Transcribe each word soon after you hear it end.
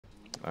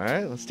All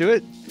right, let's do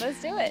it.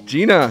 Let's do it.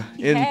 Gina,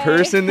 in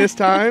person this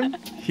time.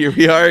 Here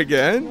we are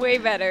again. Way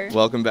better.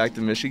 Welcome back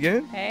to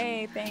Michigan.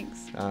 Hey,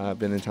 thanks.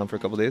 Been in town for a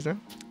couple days now.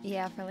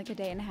 Yeah, for like a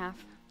day and a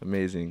half.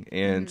 Amazing.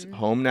 And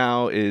home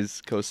now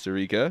is Costa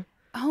Rica.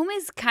 Home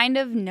is kind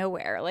of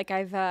nowhere. Like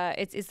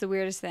it's the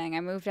weirdest thing. I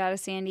moved out of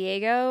San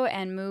Diego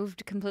and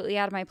moved completely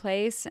out of my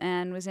place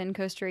and was in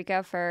Costa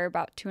Rica for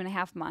about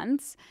 2.5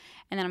 months.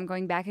 And then I'm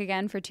going back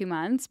again for 2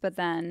 months, but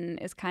then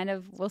it's kind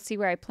of, we'll see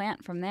where I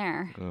plant from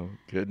there. Oh,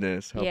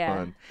 goodness. How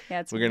fun. Yeah,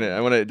 it's I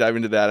want to dive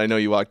into that. I know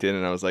you walked in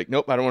and I was like,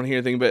 nope, I don't want to hear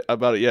anything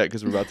about it yet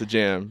because we're about to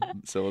jam.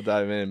 So we'll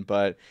dive in.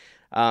 But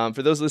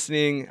for those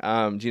listening,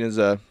 Gina's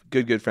a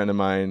good friend of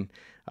mine.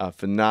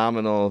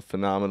 Phenomenal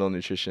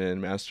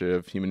nutrition, master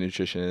of human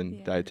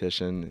nutrition,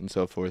 dietitian, and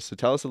so forth. So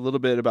tell us a little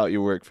bit about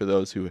your work for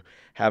those who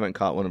haven't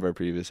caught one of our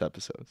previous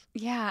episodes.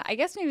 Yeah, I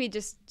guess maybe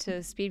just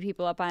to speed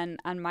people up on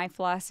my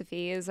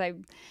philosophy is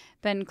I've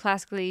been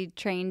classically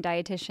trained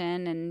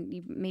dietitian,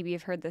 and maybe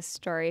you've heard this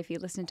story if you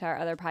listen to our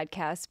other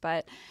podcasts,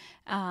 but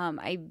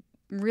I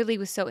really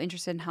was so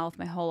interested in health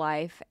my whole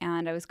life,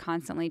 and I was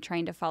constantly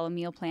trying to follow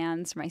meal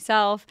plans for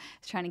myself. I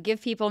was trying to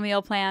give people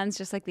meal plans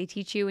just like they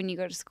teach you when you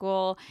go to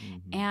school,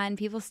 and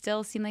people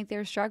still seem like they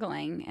were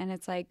struggling. And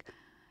it's like,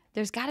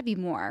 there's got to be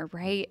more,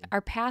 right?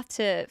 Our path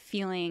to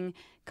feeling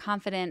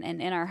confident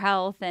and in our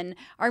health and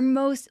our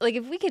most, like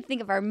if we could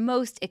think of our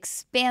most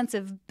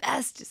expansive,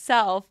 best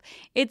self,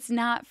 it's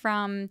not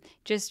from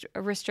just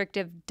a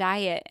restrictive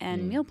diet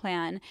and meal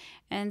plan.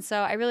 And so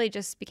I really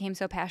just became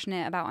so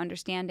passionate about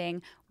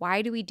understanding,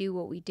 why do we do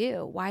what we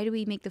do? Why do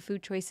we make the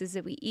food choices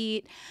that we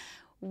eat?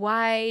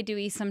 Why do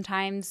we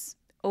sometimes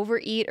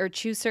overeat or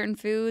choose certain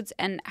foods?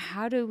 And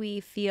how do we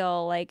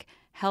feel like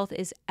health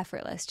is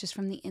effortless just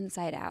from the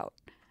inside out?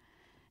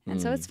 And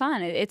so it's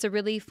fun. It's a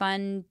really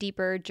fun,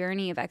 deeper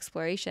journey of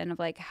exploration of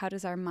like, how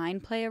does our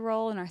mind play a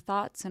role in our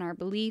thoughts and our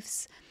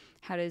beliefs?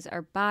 How does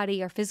our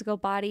body, our physical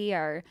body,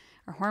 our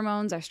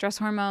hormones, our stress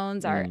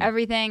hormones, our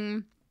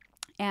everything,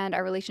 and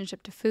our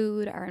relationship to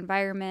food, our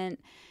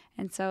environment.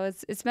 And so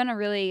it's been a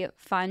really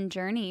fun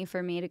journey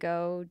for me to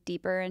go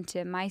deeper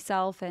into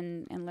myself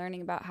and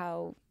learning about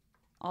how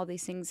all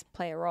these things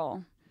play a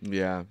role.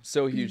 Yeah,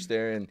 so huge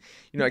there. And,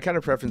 I kind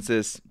of preferenced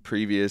this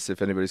previous,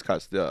 if anybody's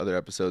caught the other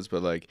episodes,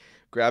 but like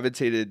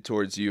gravitated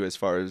towards you as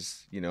far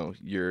as,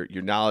 your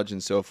knowledge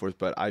and so forth.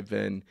 But I've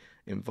been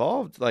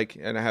involved,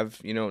 and I have,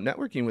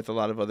 networking with a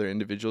lot of other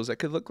individuals that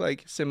could look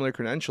like similar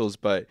credentials.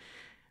 But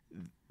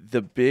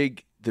the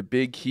big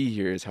key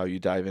here is how you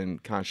dive in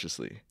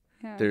consciously.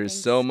 Yeah, There's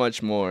so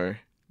much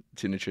more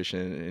to nutrition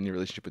and your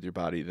relationship with your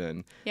body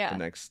than the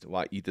next,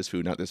 eat this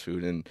food, not this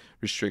food, and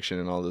restriction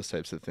and all those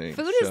types of things.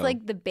 Food is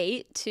like the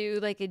bait to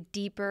like a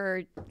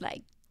deeper,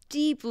 like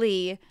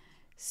deeply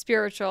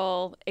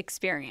spiritual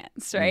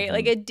experience, right?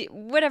 Like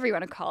whatever you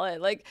want to call it,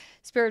 like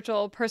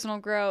spiritual, personal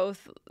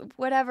growth,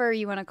 whatever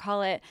you want to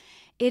call it.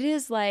 It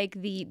is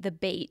like the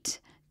bait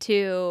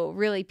to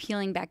really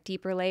peeling back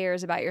deeper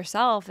layers about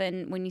yourself.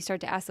 And when you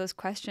start to ask those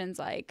questions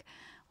like,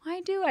 why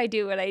do I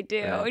do what I do?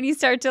 Yeah. And you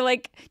start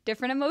to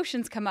different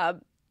emotions come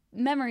up,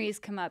 memories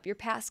come up, your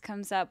past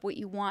comes up, what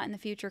you want in the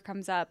future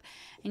comes up.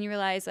 And you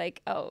realize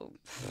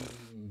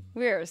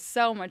we're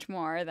so much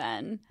more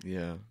than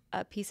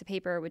a piece of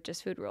paper with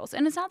just food rules.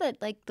 And it's not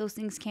that those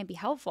things can't be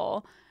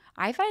helpful.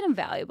 I find them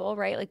valuable,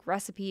 right? Like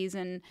recipes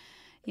and,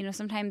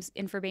 sometimes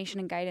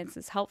information and guidance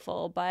is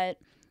helpful, but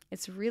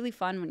it's really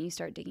fun when you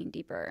start digging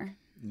deeper.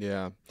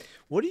 Yeah.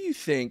 What do you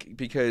think?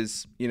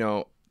 Because,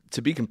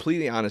 to be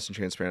completely honest and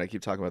transparent, I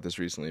keep talking about this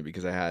recently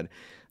because I had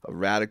a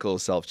radical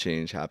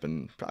self-change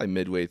happen probably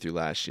midway through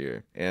last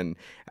year. And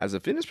as a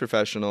fitness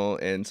professional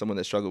and someone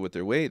that struggled with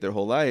their weight their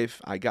whole life,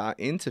 I got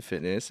into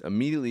fitness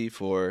immediately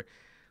for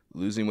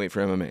losing weight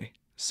for MMA.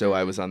 So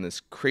I was on this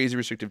crazy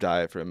restrictive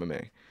diet for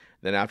MMA.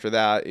 Then after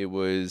that, it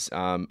was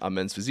a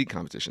men's physique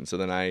competition. So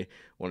then I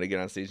wanted to get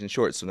on stage in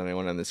shorts. So then I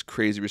went on this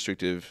crazy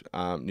restrictive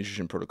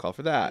nutrition protocol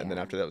for that. Yeah. And then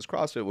after that was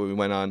CrossFit, where we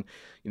went on,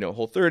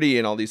 Whole30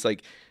 and all these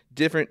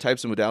different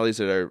types of modalities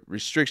that are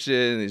restriction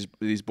and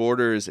these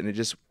borders. And it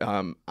just,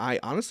 I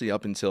honestly,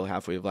 up until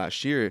halfway of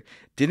last year,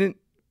 didn't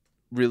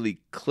really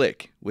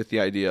click with the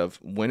idea of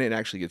when it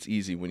actually gets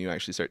easy, when you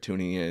actually start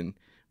tuning in,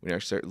 when you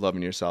actually start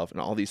loving yourself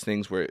and all these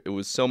things where it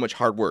was so much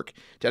hard work,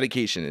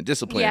 dedication and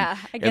discipline. Yeah,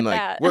 I get and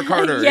that. Work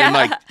harder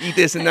and eat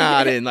this and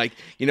that. And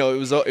it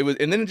was,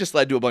 and then it just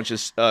led to a bunch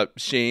of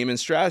shame and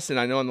stress. And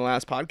I know on the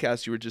last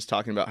podcast, you were just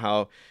talking about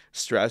how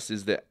stress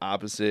is the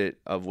opposite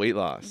of weight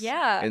loss.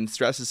 Yeah. And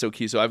stress is so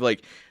key. So I've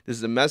this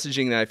is a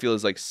messaging that I feel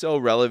is so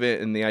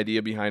relevant, and the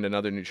idea behind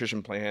another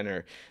nutrition plan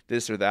or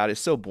this or that is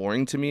so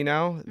boring to me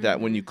now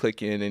that when you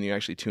click in and you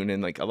actually tune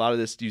in, a lot of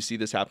this, do you see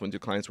this happen with your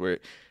clients where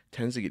it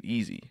tends to get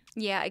easy?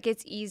 Yeah, it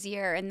gets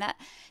easier. And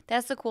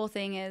that's the cool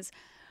thing is,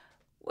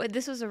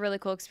 this was a really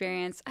cool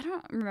experience. I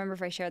don't remember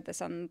if I shared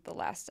this on the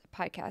last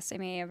podcast. I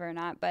may have or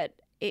not, but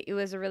it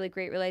was a really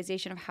great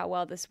realization of how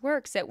well this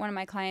works. That one of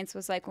my clients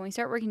was like, when we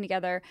start working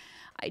together,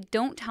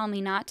 don't tell me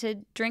not to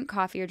drink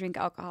coffee or drink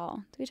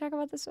alcohol. Did we talk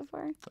about this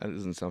before? That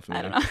doesn't sound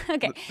familiar. I don't know.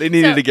 Okay. They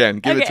need it again.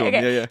 Give it to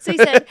him. Yeah. So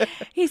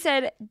he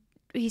said,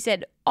 he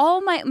said,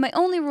 my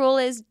only rule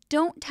is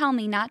don't tell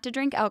me not to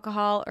drink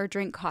alcohol or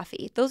drink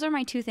coffee. Those are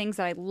my two things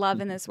that I love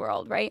in this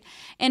world, right?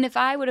 And if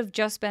I would have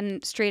just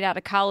been straight out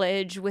of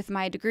college with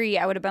my degree,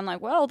 I would have been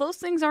like, well, those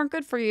things aren't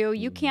good for you.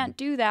 You can't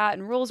do that,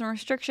 and rules and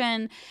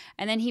restriction.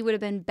 And then he would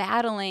have been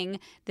battling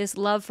this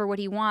love for what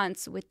he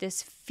wants with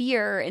this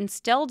fear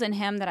instilled in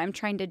him that I'm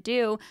trying to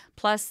do,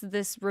 plus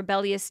this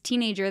rebellious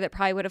teenager that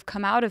probably would have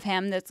come out of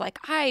him that's like,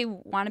 I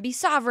want to be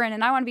sovereign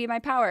and I want to be in my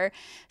power.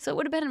 So it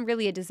would have been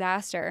really a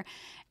disaster.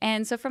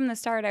 And so from the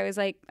start, I was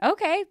like,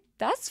 okay,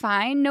 that's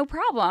fine, no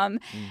problem.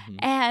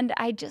 And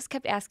I just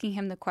kept asking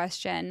him the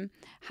question,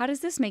 how does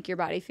this make your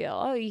body feel?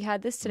 Oh, you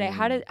had this today.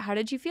 How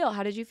did you feel?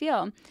 How did you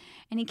feel?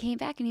 And he came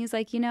back and he's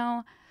like,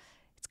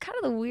 it's kind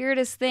of the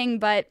weirdest thing,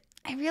 but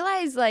I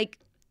realized like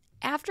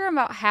after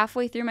about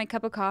halfway through my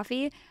cup of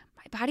coffee,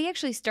 my body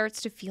actually starts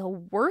to feel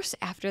worse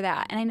after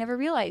that. And I never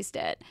realized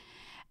it.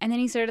 And then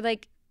he started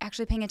like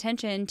actually paying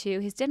attention to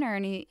his dinner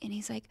and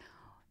he's like,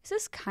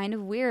 this is kind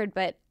of weird,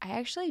 but I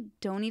actually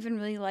don't even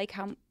really like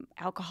how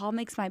alcohol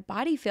makes my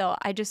body feel.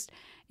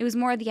 It was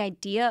more the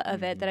idea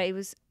of it that I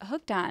was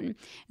hooked on.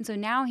 And so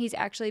now he's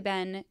actually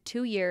been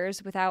 2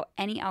 years without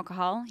any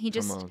alcohol. He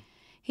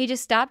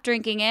just stopped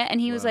drinking it.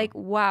 And he was like,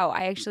 wow,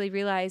 I actually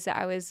realized that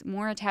I was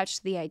more attached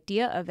to the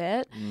idea of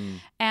it.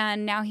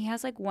 And now he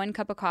has like 1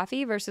 cup of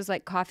coffee versus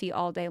like coffee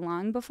all day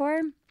long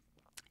before.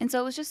 And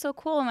so it was just so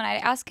cool. And when I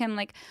asked him,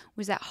 like,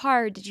 was that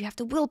hard? Did you have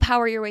to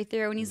willpower your way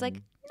through? And he's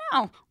like,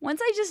 no. Once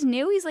I just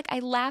knew, he's like, I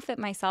laugh at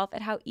myself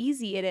at how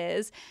easy it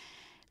is.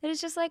 That it's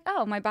just like,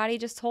 oh, my body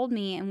just told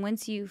me. And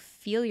once you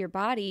feel your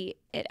body,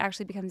 it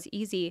actually becomes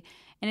easy.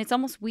 And it's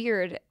almost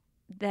weird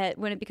that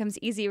when it becomes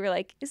easy, we're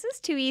like, is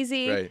this too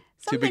easy? Right.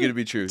 Too good to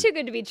be true. Too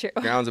good to be true.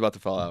 Ground's about to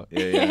fall out.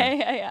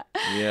 Yeah.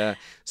 Yeah.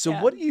 So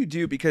what do you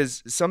do?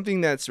 Because something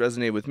that's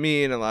resonated with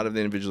me and a lot of the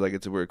individuals I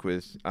get to work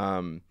with,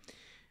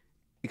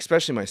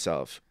 especially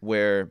myself,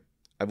 where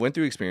I've went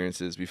through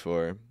experiences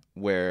before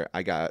where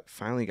I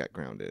finally got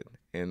grounded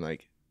and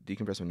like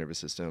decompressed my nervous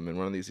system. And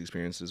one of these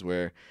experiences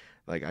where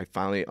like I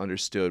finally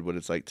understood what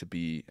it's like to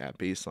be at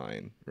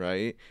baseline,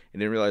 right? And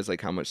didn't realize like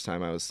how much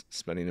time I was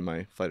spending in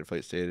my fight or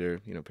flight state or,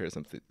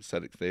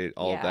 parasympathetic state,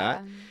 all of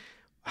that.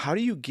 How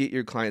do you get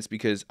your clients?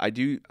 Because I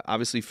do,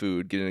 obviously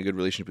food, getting a good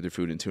relationship with your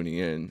food and tuning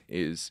in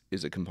is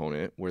a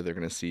component where they're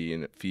going to see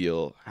and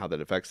feel how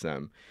that affects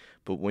them.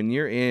 But when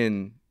you're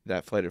in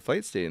that flight or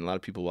flight state, and a lot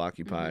of people will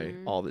occupy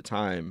all the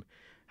time,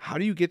 how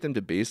do you get them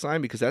to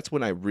baseline? Because that's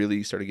when I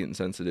really started getting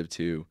sensitive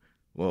to,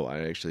 whoa,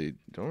 I actually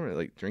don't really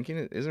like drinking.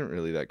 It isn't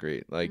really that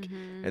great, like,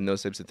 and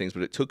those types of things.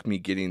 But it took me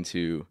getting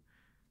to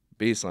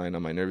baseline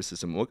on my nervous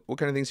system. What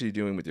kind of things are you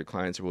doing with your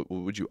clients, or what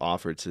would you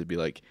offer to be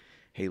like,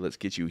 hey, let's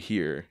get you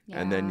here,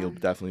 and then you'll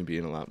definitely be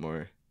in a lot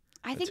more.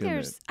 I think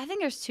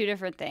there's 2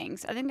 different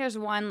things. I think there's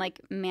one, like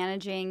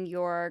managing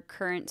your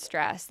current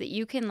stress, that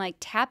you can like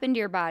tap into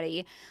your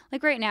body.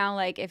 Like right now,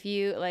 like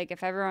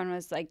if everyone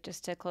was like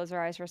just to close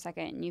their eyes for a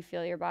second and you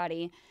feel your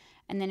body,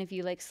 and then if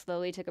you like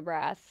slowly took a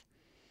breath,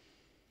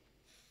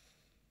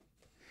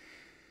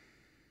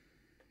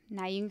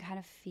 now you can kind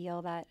of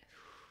feel that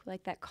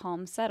like that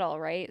calm settle,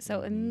 right?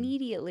 So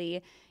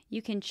immediately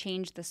you can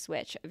change the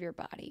switch of your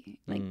body.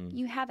 Like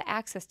you have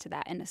access to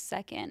that in a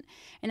second.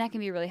 And that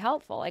can be really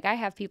helpful. Like I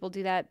have people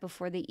do that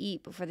before they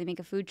eat, before they make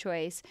a food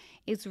choice.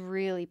 It's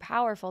really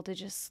powerful to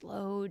just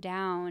slow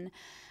down.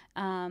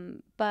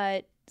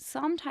 But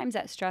sometimes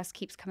that stress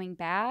keeps coming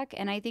back.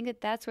 And I think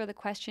that's where the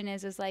question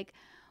is like,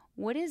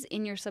 what is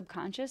in your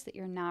subconscious that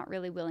you're not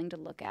really willing to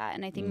look at?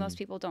 And I think most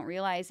people don't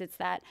realize it's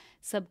that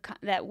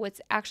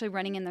what's actually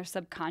running in their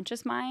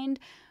subconscious mind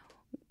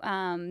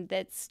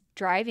that's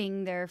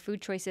driving their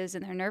food choices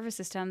and their nervous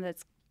system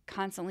that's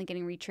constantly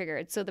getting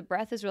re-triggered. So the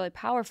breath is really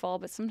powerful,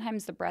 but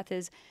sometimes the breath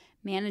is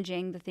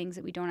managing the things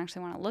that we don't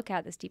actually want to look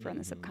at that's deeper in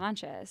the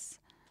subconscious.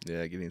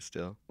 Yeah, getting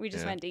still. We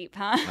just went deep,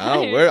 huh?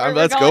 Oh,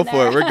 let's go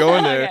for it. We're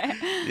going there.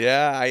 Okay.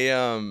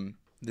 Yeah,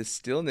 the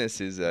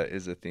stillness is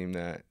a theme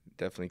that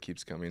definitely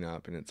keeps coming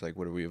up, and it's like,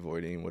 what are we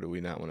avoiding? What do we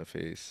not want to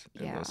face?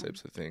 And those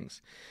types of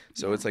things.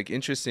 So it's like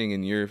interesting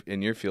in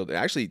your field.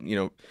 Actually,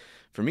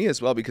 for me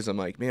as well, because I'm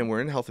like, man,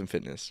 we're in health and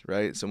fitness,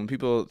 right? So when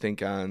people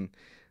think on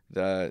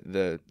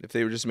if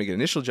they were just to make an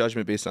initial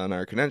judgment based on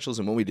our credentials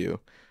and what we do,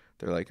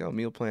 they're like, oh,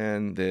 meal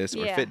plan, this,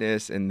 or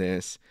fitness and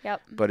this.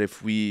 Yep. But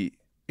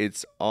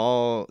it's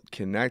all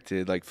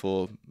connected, like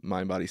full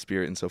mind, body,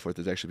 spirit, and so forth,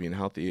 is actually being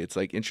healthy. It's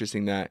like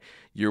interesting that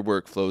your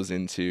work flows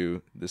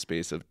into the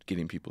space of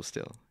getting people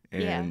still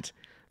and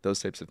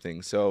those types of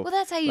things. So well,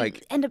 that's how you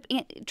end up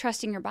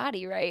trusting your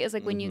body, right? It's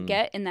like when you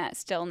get in that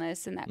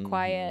stillness and that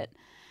quiet.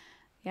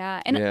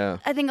 Yeah. And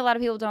I think a lot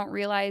of people don't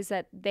realize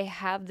that they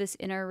have this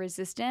inner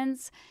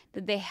resistance,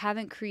 that they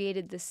haven't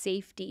created the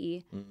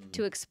safety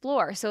to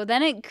explore. So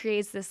then it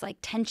creates this like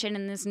tension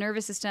in this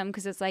nervous system,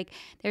 because it's like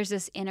there's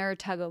this inner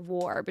tug of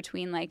war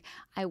between like,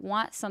 I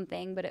want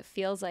something, but it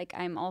feels like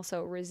I'm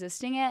also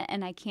resisting it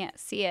and I can't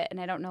see it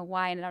and I don't know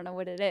why and I don't know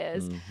what it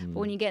is. But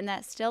when you get in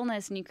that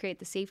stillness and you create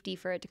the safety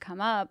for it to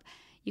come up,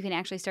 you can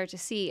actually start to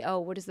see, oh,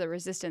 what is the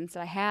resistance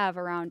that I have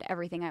around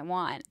everything I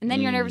want? And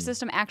then your nervous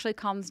system actually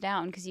calms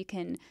down because you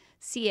can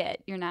see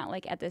it. You're not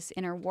like at this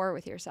inner war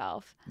with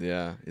yourself.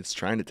 Yeah, it's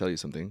trying to tell you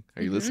something.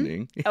 Are you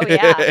listening? Oh,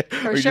 yeah, for Or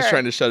sure. you're just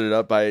trying to shut it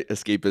up by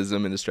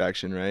escapism and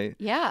distraction, right?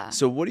 Yeah.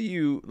 So what do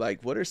you,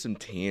 like, what are some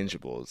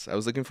tangibles? I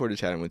was looking forward to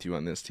chatting with you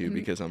on this too,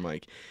 because I'm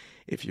like,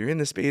 if you're in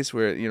the space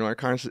where, you know, our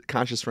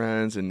conscious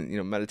friends and, you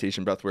know,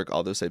 meditation, breath work,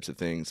 all those types of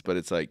things, but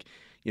it's like,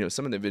 you know,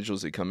 some of the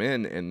individuals that come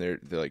in and they're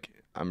like,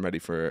 I'm ready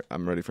for a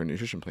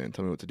nutrition plan.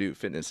 Tell me what to do.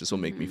 Fitness, this will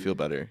make me feel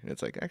better. And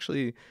it's like,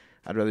 actually,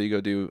 I'd rather you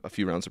go do a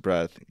few rounds of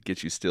breath,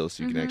 get you still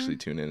so you can actually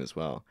tune in as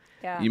well.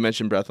 Yeah. You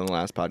mentioned breath on the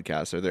last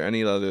podcast. Are there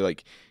any other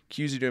like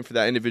cues you're doing for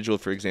that individual,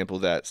 for example,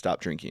 that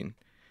stopped drinking?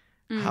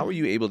 How are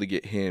you able to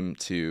get him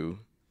to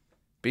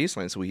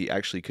baseline so he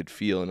actually could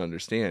feel and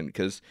understand?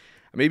 Because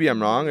maybe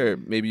I'm wrong, or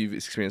maybe you've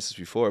experienced this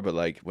before, but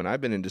like when I've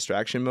been in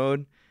distraction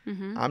mode,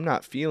 I'm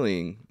not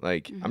feeling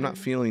I'm not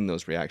feeling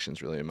those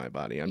reactions really in my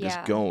body. I'm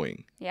just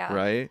going. Yeah.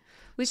 Right.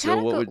 We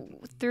kind of go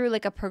through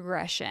like a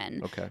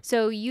progression. Okay.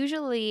 So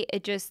usually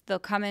they'll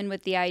come in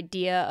with the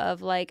idea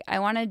of like, I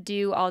want to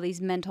do all these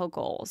mental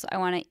goals. I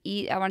want to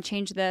eat, I want to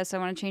change this, I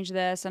want to change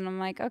this. And I'm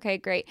like, okay,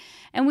 great.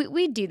 And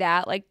we do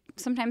that. Like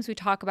sometimes we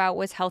talk about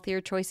what's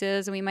healthier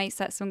choices and we might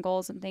set some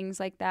goals and things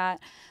like that.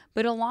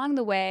 But along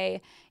the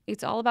way,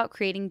 it's all about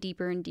creating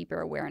deeper and deeper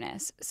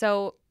awareness.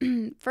 So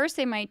first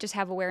they might just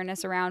have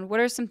awareness around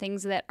what are some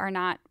things that are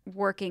not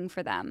working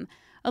for them.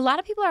 A lot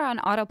of people are on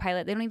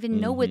autopilot. They don't even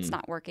know what's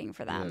not working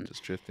for them. Yeah,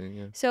 just drifting.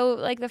 Yeah. So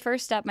like the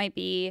first step might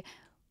be,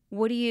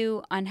 what are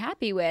you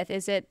unhappy with?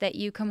 Is it that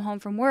you come home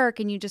from work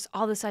and you just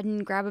all of a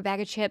sudden grab a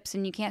bag of chips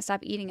and you can't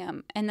stop eating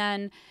them? And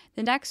then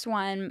the next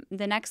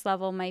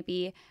level might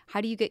be,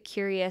 how do you get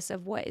curious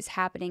of what is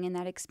happening in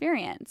that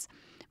experience?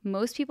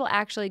 Most people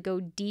actually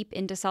go deep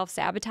into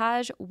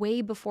self-sabotage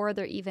way before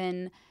they're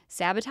even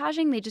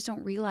sabotaging. They just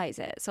don't realize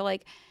it. So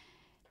like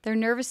their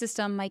nervous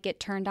system might get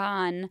turned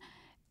on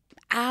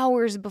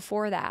hours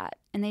before that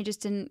and they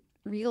just didn't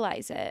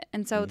realize it.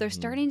 And so they're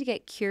starting to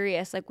get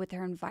curious like with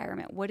their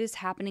environment. What is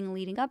happening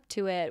leading up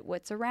to it?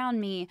 What's around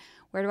me?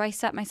 Where do I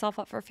set myself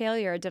up for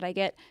failure? Did I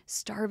get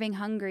starving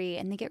hungry?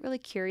 And they get really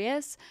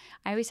curious.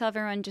 I always tell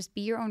everyone, just be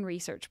your own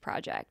research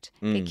project.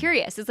 Get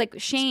curious. It's like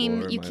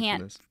shame. You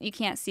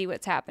can't see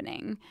what's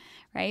happening,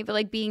 right? But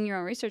like being your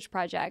own research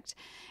project.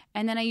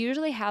 And then I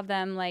usually have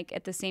them like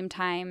at the same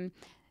time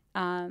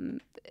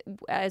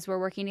as we're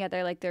working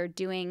together, like they're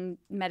doing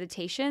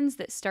meditations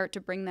that start to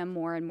bring them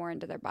more and more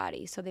into their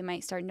body. So they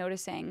might start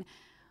noticing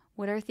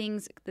what are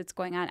things that's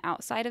going on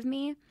outside of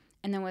me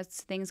and then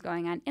what's things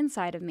going on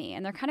inside of me.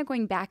 And they're kind of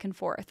going back and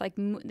forth. Like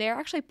they're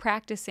actually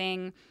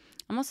practicing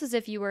almost as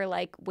if you were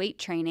like weight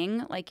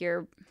training, like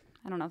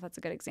I don't know if that's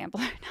a good example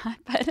or not,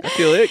 but I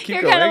feel it.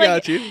 Keep going. I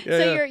got you. Yeah,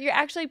 so you're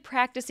actually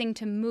practicing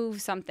to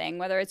move something,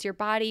 whether it's your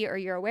body or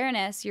your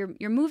awareness.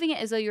 You're moving it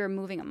as though you're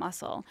moving a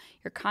muscle.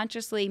 You're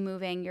consciously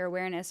moving your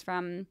awareness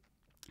from,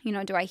 you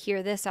know, do I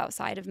hear this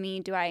outside of me?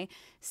 Do I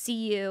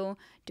see you?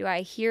 Do I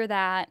hear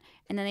that?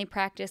 And then they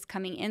practice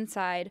coming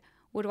inside.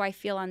 What do I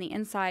feel on the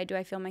inside? Do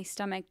I feel my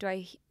stomach? Do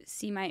I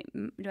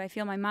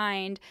feel my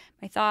mind,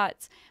 my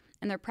thoughts?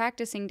 And they're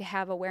practicing to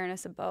have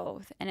awareness of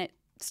both. And it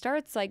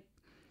starts like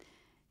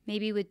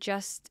maybe with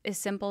just as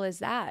simple as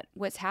that.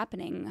 What's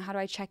happening? How do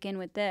I check in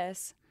with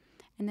this?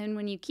 And then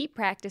when you keep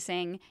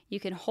practicing,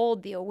 you can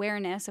hold the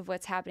awareness of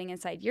what's happening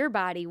inside your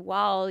body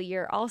while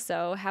you're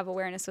also have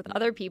awareness with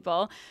other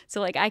people.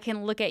 So like I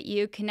can look at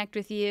you, connect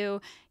with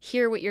you,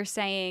 hear what you're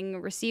saying,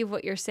 receive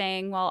what you're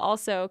saying, while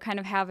also kind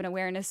of have an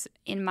awareness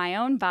in my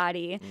own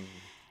body.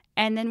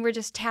 And then we're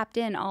just tapped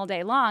in all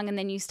day long. And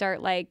then you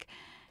start like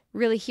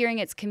really hearing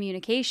its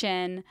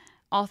communication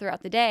all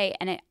throughout the day.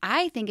 And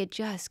I think it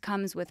just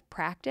comes with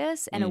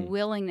practice and a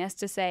willingness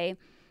to say,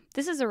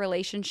 this is a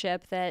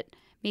relationship that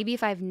maybe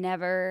if I've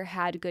never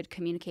had good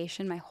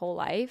communication my whole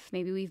life,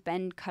 maybe we've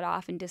been cut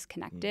off and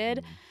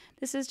disconnected.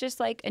 This is just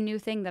like a new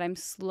thing that I'm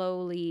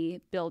slowly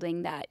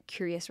building that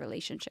curious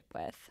relationship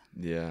with.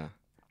 Yeah.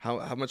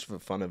 How much of a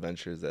fun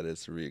adventure is that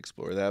is to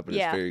re-explore that, but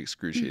it's very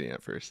excruciating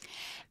at first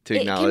to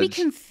acknowledge. It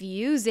can be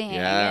confusing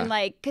and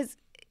like, because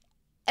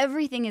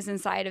everything is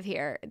inside of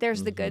here.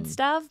 There's the good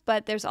stuff,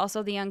 but there's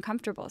also the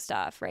uncomfortable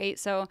stuff, right?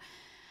 So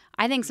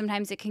I think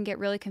sometimes it can get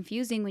really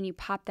confusing when you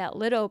pop that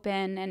lid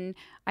open. And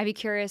I'd be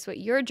curious what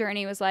your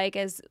journey was like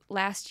as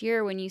last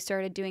year when you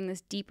started doing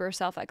this deeper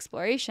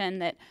self-exploration,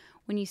 that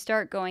when you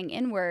start going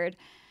inward,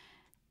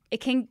 it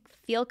can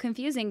feel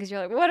confusing because you're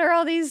like, what are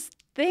all these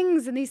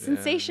things and these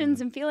sensations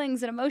and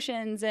feelings and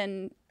emotions?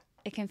 And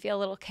it can feel a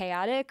little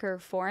chaotic or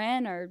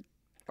foreign, or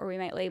we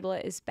might label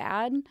it as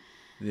bad.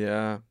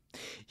 Yeah.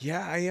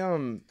 Yeah,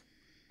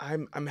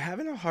 I'm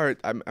having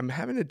I'm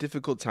having a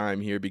difficult time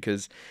here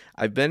because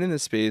I've been in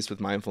this space with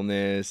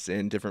mindfulness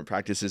and different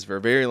practices for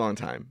a very long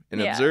time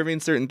and observing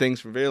certain things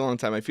for a very long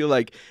time. I feel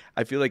like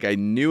I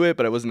knew it,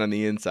 but I wasn't on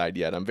the inside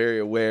yet. I'm very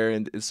aware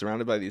and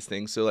surrounded by these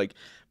things. So like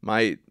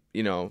my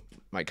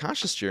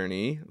conscious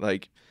journey,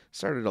 like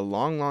started a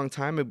long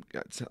time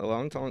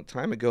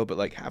ago, but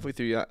like halfway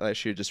through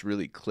last year, it just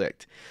really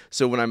clicked.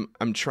 So when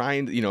I'm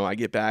trying to, I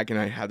get back and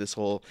I have this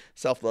whole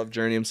self-love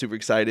journey. I'm super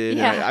excited.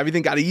 Yeah. And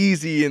everything got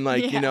easy, and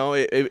like,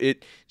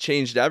 it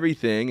changed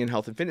everything, and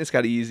health and fitness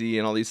got easy,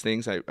 and all these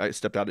things. I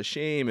stepped out of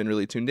shame and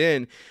really tuned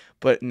in.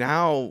 But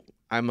now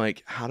I'm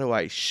like, how do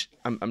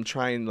I'm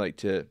trying like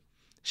to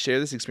share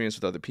this experience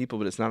with other people,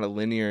 but it's not a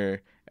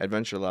linear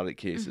adventure a lot of the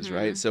cases,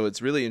 right? So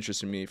it's really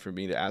interesting for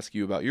me to ask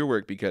you about your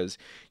work, because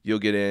you'll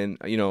get in,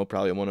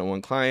 probably a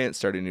one-on-one client,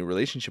 start a new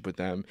relationship with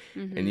them,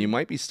 and you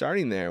might be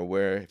starting there,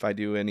 where if I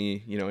do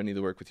any of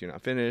the work with You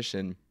Not Finished,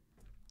 and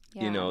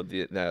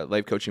the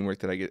life coaching work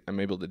that I'm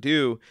able to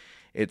do,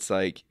 it's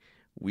like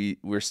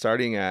we're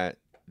starting at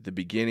the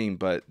beginning,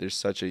 but there's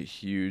such a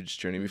huge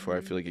journey before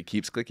I feel like it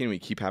keeps clicking. We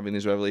keep having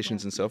these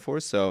revelations and so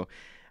forth. So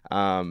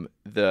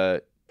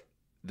the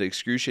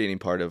excruciating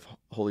part of,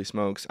 holy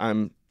smokes,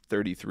 I'm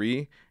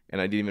 33 and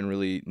I didn't even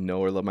really know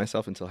or love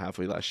myself until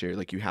halfway last year.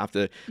 Like, you have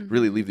to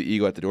really leave the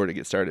ego at the door to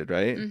get started,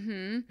 right?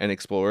 And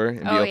explore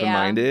and be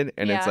open-minded.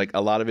 And it's like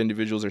a lot of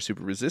individuals are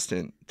super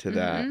resistant to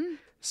that.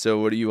 So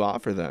what do you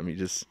offer them? You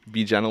just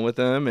be gentle with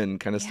them and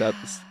kind of step,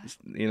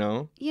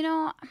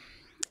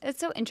 It's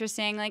so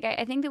interesting. Like,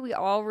 I think that we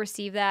all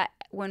receive that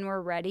when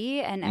we're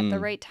ready and at the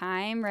right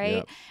time, right?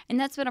 Yep. And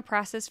that's been a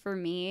process for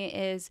me,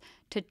 is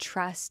to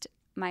trust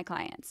my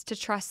clients, to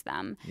trust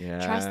them.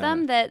 Trust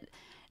them that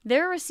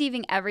they're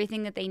receiving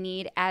everything that they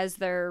need as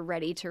they're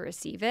ready to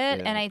receive it.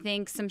 And I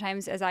think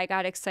sometimes, as I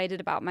got excited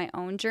about my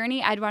own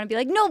journey, I'd want to be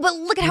like, no, but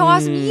look at how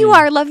awesome you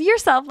are. Love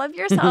yourself.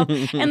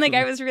 And like,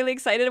 I was really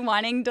excited and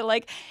wanting to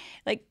like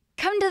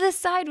come to this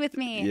side with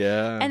me.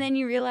 Yeah. And then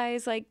you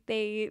realize like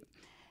they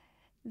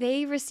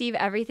receive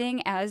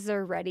everything as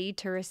they're ready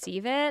to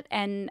receive it.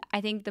 And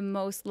I think the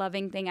most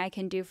loving thing I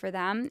can do for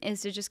them is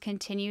to just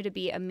continue to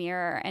be a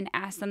mirror and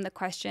ask them the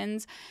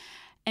questions.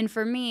 And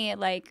for me,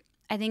 like,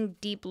 I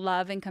think deep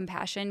love and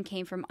compassion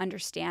came from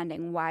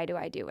understanding, why do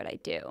I do what I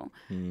do,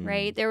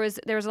 right? There was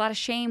a lot of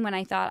shame when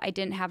I thought I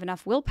didn't have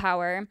enough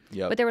willpower,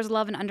 but there was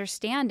love and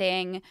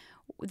understanding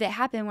that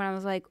happened when I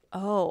was like,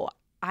 oh,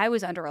 I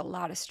was under a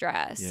lot of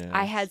stress. Yes.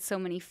 I had so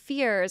many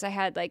fears. I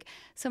had like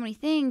so many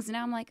things. And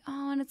now I'm like,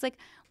 oh, and it's like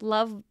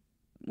love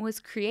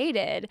was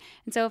created.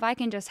 And so if I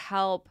can just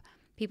help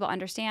people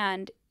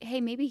understand,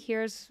 hey, maybe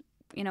here's,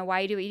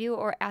 why you do what you do,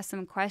 or ask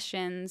them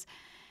questions,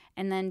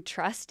 and then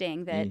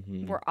trusting that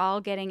we're all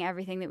getting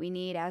everything that we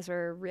need as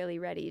we're really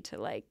ready to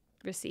like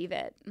receive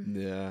it.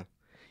 Yeah.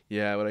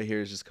 Yeah, what I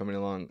hear is just coming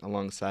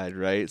alongside,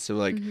 right? So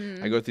like,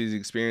 I go through these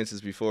experiences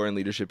before in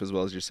leadership, as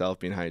well as yourself,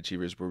 being high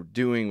achievers. We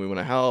want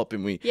to help,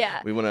 and we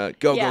want to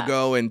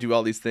go and do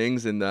all these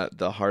things. And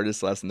the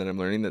hardest lesson that I'm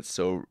learning that's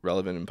so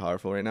relevant and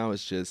powerful right now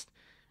is just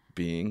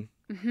being.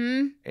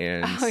 And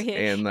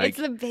like, it's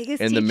the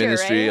biggest and the teacher,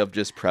 ministry right? of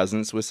just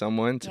presence with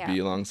someone, to be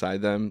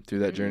alongside them through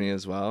that journey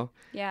as well.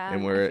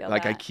 And where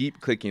I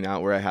keep clicking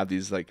out, where I have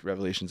these like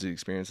revelations and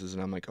experiences,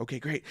 and I'm like, okay,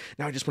 great,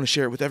 now I just want to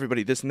share it with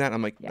everybody, this and that.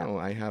 I'm like, no,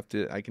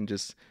 I can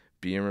just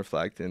be and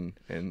reflect and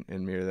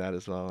mirror that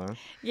as well, huh?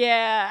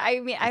 Yeah, I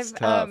mean, It's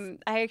tough.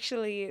 I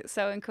actually,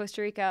 so in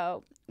Costa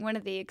Rica, one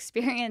of the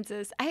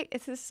experiences,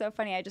 this is so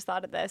funny, I just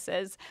thought of this,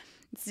 is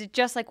it's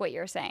just like what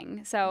you're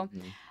saying. So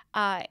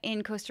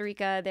in Costa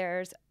Rica,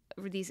 there's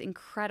these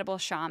incredible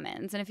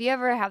shamans. And if you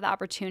ever have the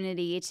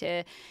opportunity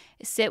to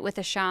sit with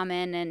a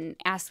shaman and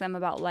ask them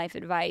about life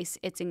advice,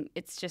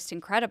 it's just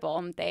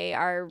incredible. They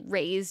are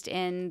raised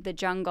in the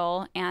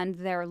jungle, and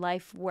their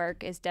life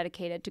work is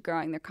dedicated to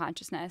growing their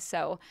consciousness.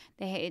 So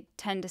they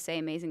tend to say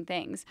amazing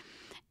things.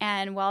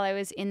 And while I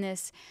was in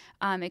this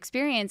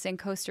experience in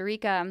Costa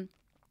Rica,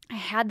 I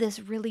had this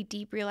really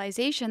deep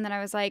realization that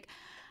I was like,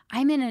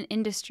 I'm in an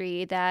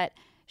industry that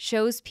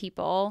shows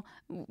people,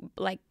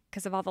 like,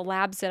 because of all the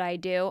labs that I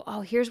do,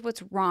 oh, here's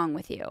what's wrong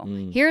with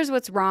you. Here's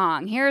what's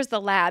wrong. Here's the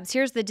labs.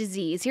 Here's the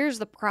disease. Here's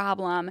the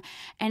problem.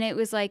 And it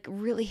was like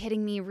really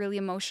hitting me really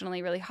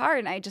emotionally, really hard.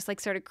 And I just like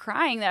started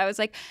crying, that I was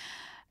like,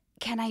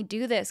 can I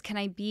do this? Can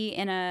I be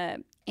in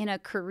a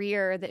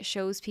career that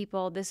shows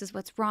people this is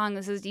what's wrong?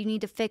 This is, you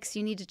need to fix,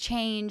 you need to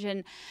change.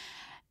 And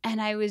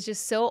I was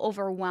just so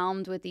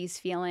overwhelmed with these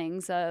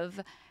feelings of,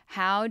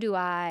 how do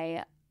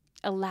I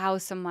allow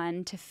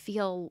someone to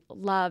feel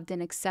loved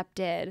and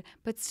accepted,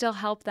 but still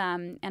help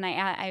them? And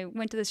I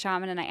went to the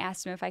shaman and I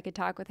asked him if I could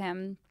talk with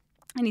him,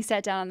 and he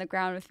sat down on the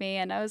ground with me,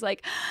 and I was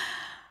like,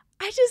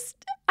 I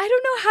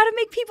don't know how to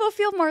make people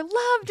feel more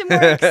loved and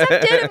more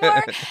accepted and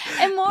more,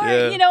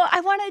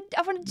 I want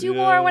to do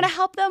more. I want to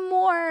help them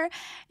more.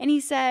 And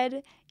he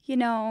said,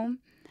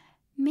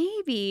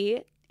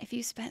 maybe if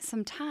you spent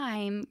some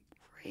time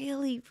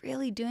really,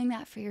 really doing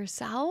that for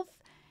yourself,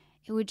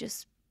 it would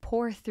just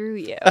pour through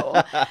you.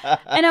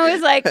 And I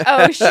was like,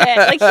 oh shit,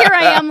 like here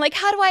I am, like,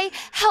 how do I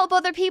help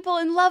other people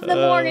and love them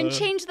more and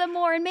change them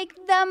more and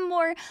make them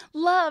more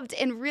loved?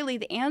 And really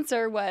the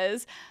answer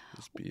was,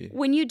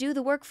 when you do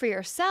the work for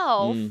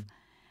yourself,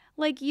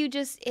 like, you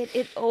just,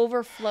 it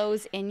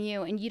overflows in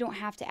you, and you don't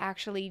have to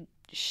actually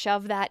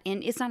shove that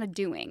in. It's not a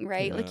doing,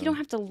 right? Like you don't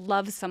have to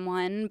love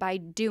someone by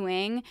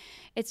doing.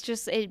 It's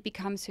just, it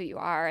becomes who you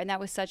are. And that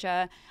was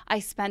I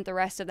spent the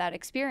rest of that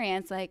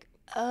experience like,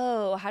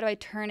 oh, how do I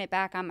turn it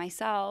back on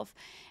myself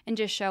and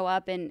just show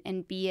up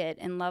and be it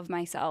and love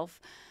myself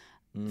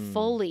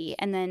fully?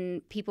 And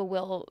then people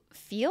will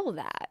feel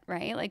that,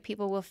 right? Like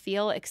people will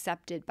feel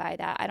accepted by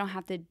that. I don't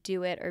have to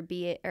do it or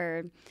be it,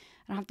 or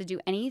I don't have to do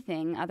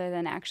anything other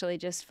than actually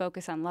just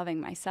focus on loving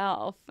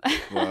myself.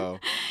 Wow.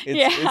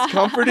 It's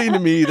comforting to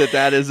me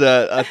that is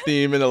a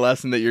theme and a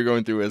lesson that you're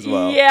going through as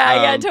well.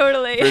 Yeah,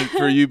 totally.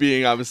 For you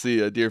being obviously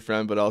a dear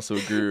friend, but also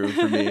a guru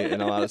for me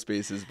in a lot of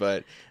spaces.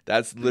 But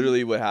that's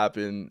literally what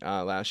happened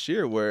last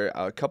year, where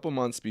a couple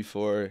months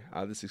before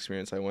this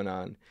experience I went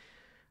on,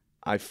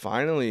 I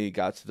finally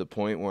got to the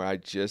point where I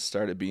just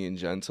started being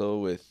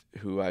gentle with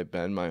who I've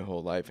been my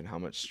whole life and how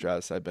much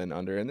stress I've been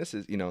under. And this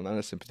is, not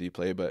a sympathy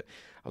play, but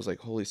I was like,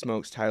 holy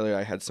smokes, Tyler,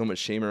 I had so much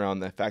shame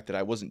around the fact that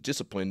I wasn't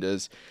disciplined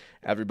as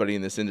everybody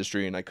in this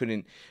industry and I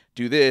couldn't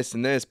do this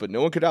and this, but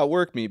no one could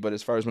outwork me. But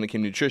as far as when it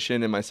came to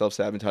nutrition and my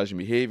self-sabotaging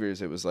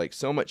behaviors, it was like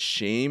so much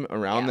shame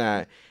around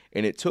that.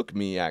 And it took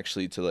me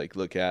actually to like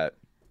look at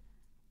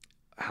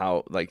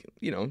how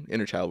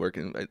inner child work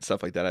and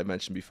stuff like that I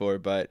mentioned before.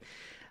 But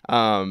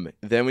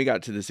then we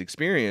got to this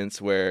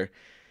experience where,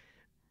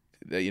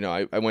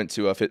 I went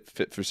to a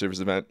Fit for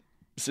Service event,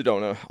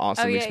 Sedona,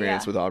 awesome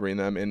experience with Aubrey and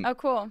them. And, oh,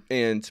 cool.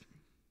 And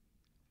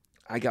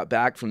I got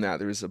back from that.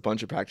 There was a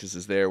bunch of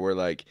practices there where,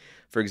 like,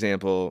 for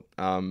example,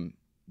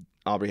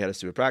 Aubrey had us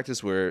do a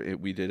practice where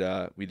we did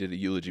a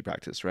eulogy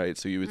practice, right?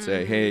 So you would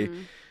say, hey,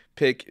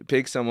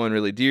 pick someone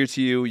really dear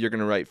to you. You're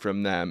going to write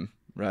from them,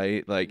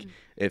 right? Like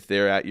if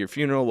they're at your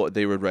funeral, what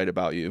they would write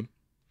about you.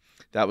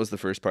 That was the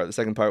first part. The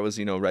second part was,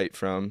 write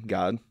from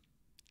God,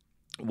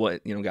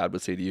 what, God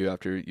would say to you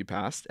after you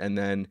passed. And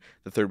then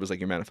the third was like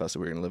your manifesto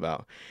we're going to live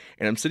out.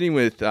 And I'm sitting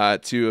with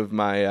two of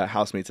my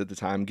housemates at the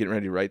time getting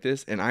ready to write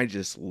this, and I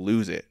just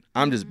lose it.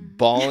 I'm just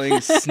bawling,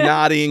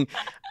 snotting.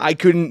 I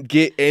couldn't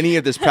get any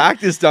of this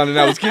practice done, and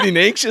I was getting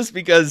anxious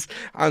because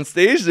on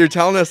stage they're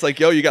telling us like,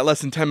 yo, you got less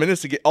than 10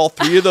 minutes to get all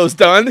three of those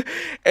done.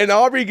 And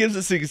Aubrey gives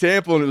us an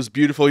example, and it was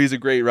beautiful. He's a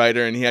great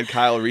writer, and he had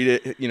Kyle read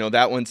it,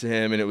 that one to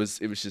him, and it was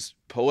just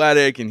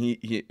poetic, and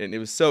he and it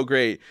was so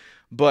great.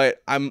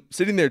 But I'm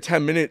sitting there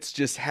 10 minutes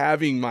just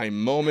having my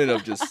moment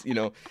of just,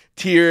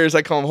 tears.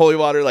 I call them holy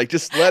water, like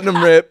just letting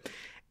them rip.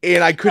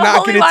 And I could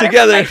not get it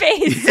together.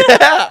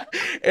 Yeah.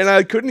 And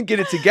I couldn't get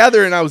it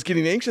together. And I was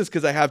getting anxious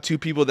because I have two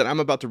people that I'm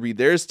about to read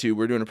theirs to.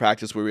 We're doing a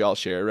practice where we all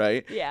share,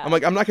 right? Yeah. I'm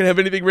like, I'm not going to have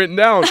anything written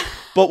down.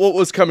 But what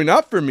was coming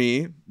up for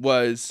me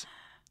was,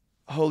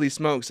 holy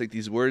smokes, like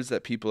these words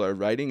that people are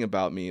writing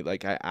about me,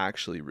 like I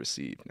actually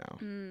received now.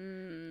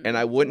 And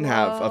I wouldn't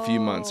have a few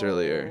months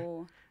earlier.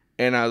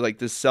 And I was like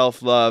this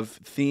self-love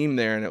theme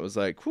there. And it was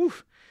like, whew,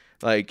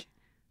 like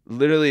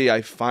literally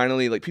I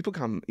finally, like people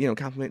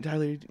compliment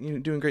Tyler,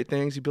 doing great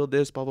things. You build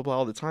this, blah, blah, blah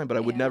all the time. But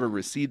I would never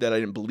receive that. I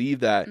didn't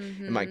believe that.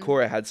 In my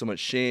core, I had so much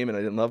shame and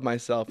I didn't love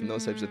myself and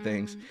those types of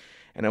things.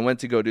 And I went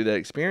to go do that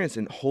experience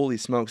and holy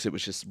smokes, it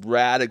was just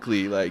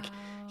radically like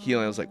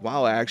healing. I was like,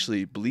 wow, I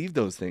actually believe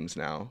those things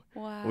now,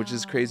 which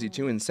is crazy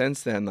too. And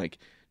since then, like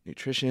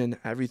nutrition,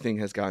 everything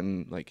has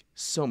gotten like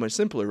so much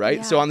simpler, right?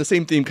 Yeah. So on the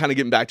same theme, kind of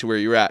getting back to where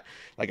you're at,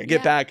 like I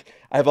get back,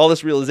 I have all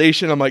this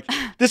realization. I'm like,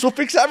 this will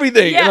fix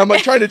everything. And I'm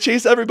like trying to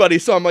chase everybody.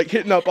 So I'm like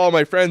hitting up all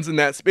my friends in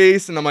that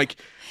space. And I'm like,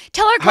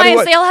 tell our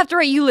clients they all have to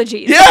write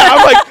eulogies. Yeah.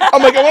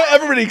 I'm like, I want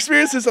everybody to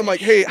experience this. I'm like,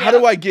 hey, how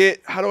do I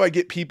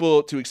get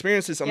people to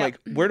experience this? I'm like,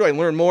 where do I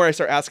learn more? I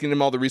start asking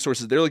them all the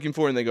resources they're looking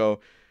for. And they go,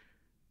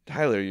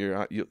 Tyler,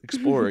 you're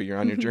explorer, you're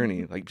on your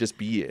journey, like just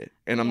be it.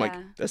 And I'm like,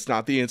 that's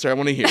not the answer I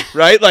want to hear,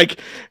 right? Like,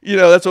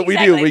 that's what we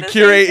do. We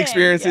curate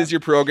experiences, your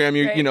program,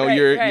 your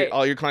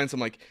all your clients. I'm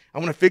like, I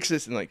want to fix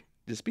this and like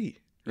just be,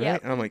 right?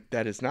 Yep. And I'm like,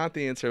 that is not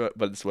the answer,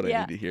 but it's what I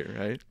need to hear,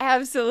 right?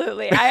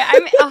 Absolutely.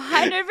 I'm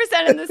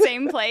 100% in the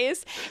same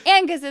place.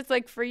 And because it's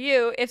like for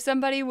you, if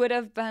somebody would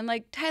have been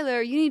like,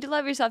 Tyler, you need to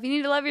love yourself. You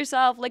need to love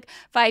yourself. Like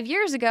 5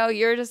 years ago,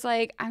 you're just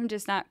like, I'm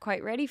just not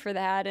quite ready for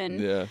that.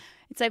 And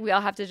it's like we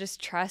all have to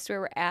just trust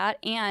where we're at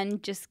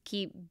and just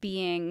keep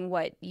being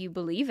what you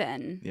believe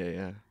in.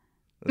 Yeah.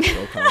 That's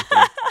so powerful.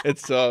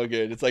 It's so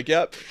good. It's like,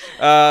 yep,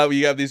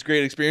 we have these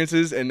great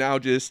experiences and now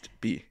just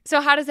be.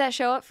 So how does that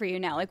show up for you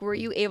now? Like, were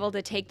you able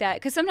to take that?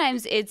 Because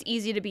sometimes it's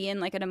easy to be in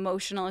like an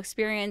emotional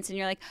experience and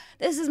you're like,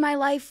 this is my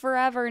life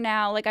forever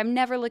now. Like, I'm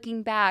never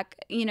looking back.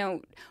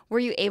 Were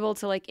you able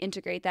to like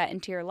integrate that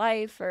into your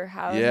life or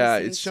how? Yeah,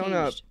 it's shown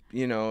up,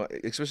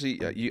 especially,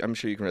 I'm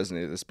sure you can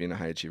resonate with this being a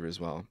high achiever as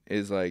well,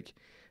 is like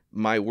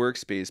my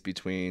workspace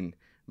between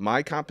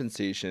my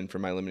compensation for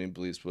my limiting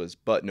beliefs was,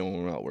 but no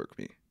one will outwork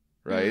me.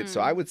 Right. So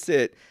I would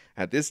sit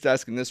at this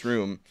desk in this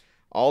room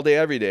all day,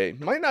 every day.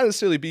 Might not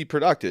necessarily be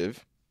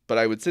productive, but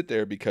I would sit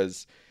there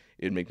because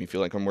it'd make me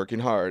feel like I'm working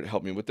hard,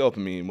 help me with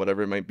dopamine,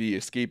 whatever it might be,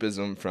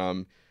 escapism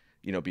from,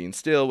 being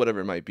still,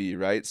 whatever it might be.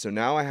 Right. So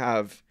now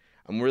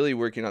I'm really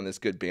working on this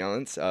good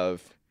balance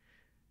of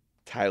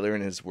Tyler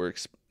and his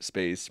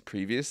workspace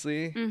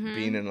previously,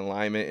 being in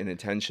alignment and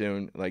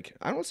intention, like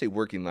I don't want to say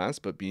working less,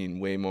 but being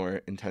way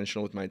more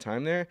intentional with my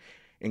time there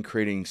and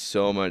creating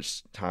so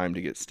much time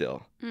to get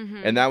still.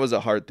 And that was a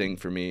hard thing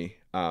for me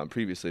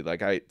previously.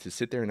 Like to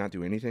sit there and not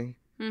do anything,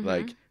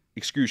 like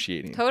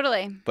excruciating.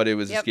 Totally. But it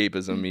was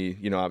escapism, me,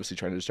 obviously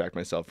trying to distract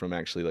myself from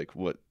actually like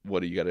what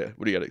do you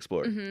gotta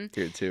explore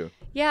here too.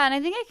 Yeah, and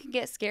I think it can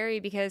get scary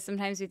because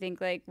sometimes we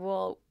think like,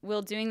 well,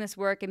 will doing this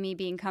work and me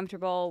being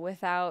comfortable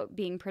without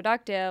being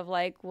productive,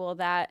 like, will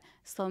that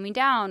slow me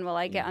down? Will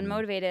I get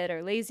unmotivated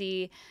or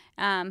lazy?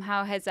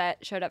 How has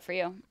that showed up for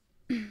you?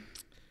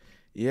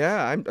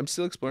 Yeah, I'm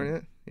still exploring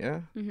it.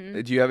 Yeah.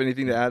 Do you have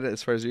anything to add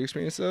as far as your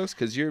experience goes?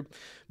 Because you're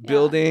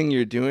building,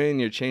 you're doing,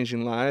 you're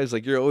changing lives.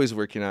 Like you're always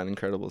working on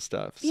incredible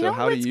stuff. So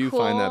how do you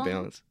find that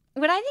balance?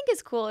 What I think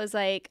is cool is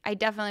like I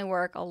definitely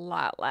work a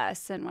lot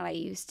less than what I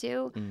used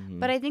to,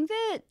 but I think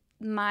that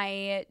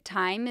my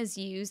time is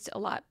used a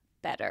lot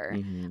better.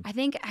 I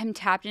think I'm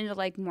tapped into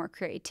like more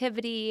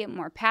creativity,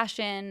 more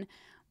passion,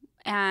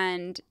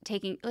 and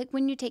taking like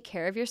when you take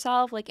care of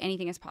yourself, like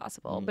anything is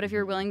possible. But if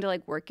you're willing to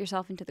like work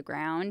yourself into the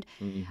ground,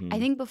 I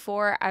think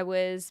before I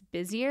was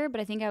busier,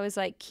 but I think I was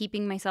like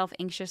keeping myself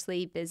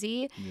anxiously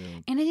busy.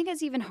 And I think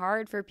it's even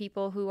hard for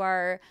people who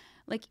are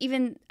like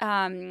even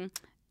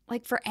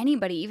like for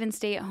anybody, even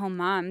stay-at-home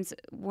moms,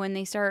 when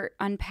they start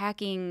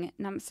unpacking,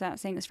 and I'm not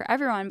saying this for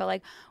everyone, but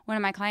like one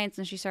of my clients,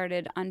 when she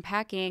started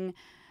unpacking,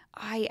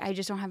 I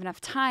just don't have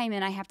enough time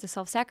and I have to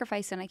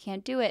self-sacrifice and I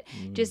can't do it.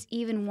 Just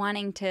even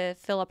wanting to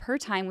fill up her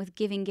time with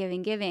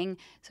giving.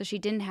 So she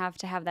didn't have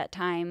to have that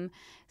time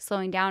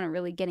slowing down and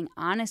really getting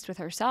honest with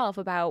herself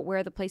about where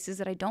are the places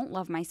that I don't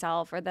love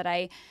myself or that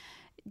I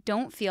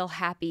don't feel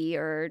happy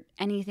or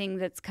anything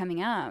that's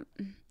coming up.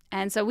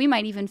 And so we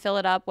might even fill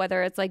it up,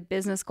 whether it's like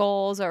business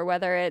goals or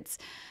whether it's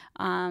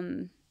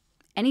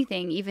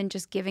anything, even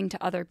just giving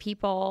to other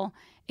people.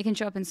 It can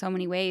show up in so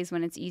many ways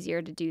when it's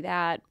easier to do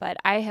that. But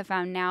I have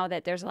found now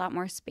that there's a lot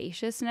more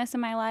spaciousness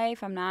in my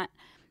life.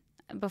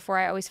 Before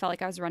I always felt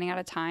like I was running out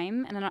of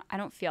time, and I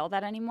don't feel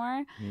that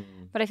anymore.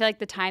 But I feel like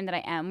the time that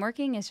I am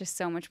working is just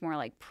so much more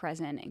like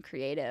present and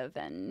creative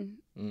and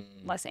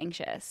less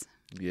anxious.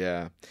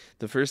 Yeah.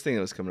 The first thing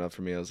that was coming up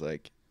for me, I was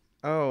like,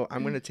 oh,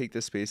 I'm going to take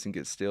this space and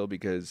get still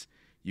because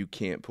you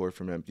can't pour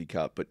from an empty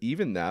cup. But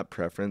even that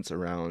preference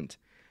around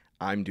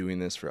I'm doing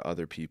this for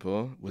other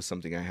people was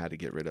something I had to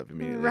get rid of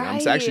immediately.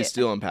 Right. I'm actually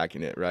still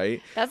unpacking it, right?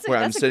 Where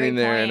I'm sitting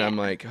there and I'm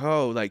like,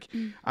 oh, like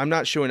I'm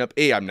not showing up.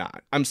 I'm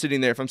not. I'm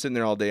sitting there. If I'm sitting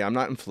there all day, I'm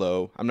not in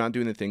flow. I'm not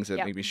doing the things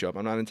that make me show up.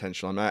 I'm not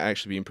intentional. I'm not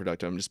actually being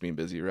productive. I'm just being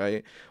busy,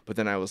 right? But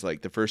then I was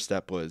like, the first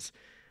step was,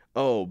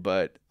 oh,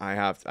 but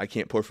I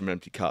can't pour from an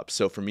empty cup.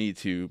 So for me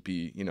to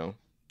be,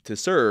 to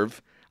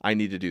serve, I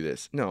need to do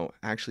this. No,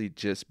 actually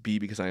just be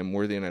because I am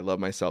worthy and I love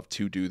myself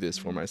to do this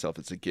for myself.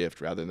 It's a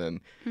gift rather than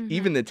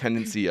even the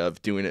tendency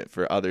of doing it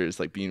for others,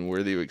 like being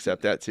worthy to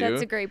accept that too.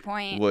 That's a great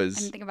point. I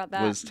didn't think about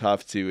that. Was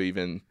tough to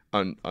even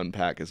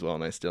unpack as well,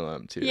 and I still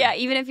am too. Yeah,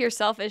 even if your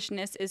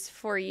selfishness is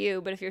for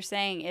you, but if you're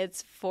saying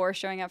it's for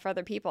showing up for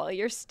other people,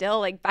 you're still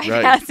like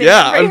bypassing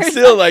it for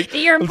still like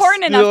you're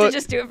important enough to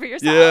just do it for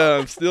yourself. Yeah,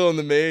 I'm still in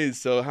the maze.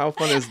 So how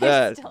fun is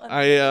that?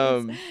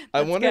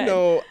 I want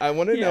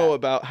to know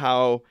about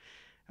how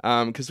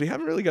because we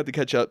haven't really got to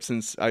catch up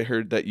since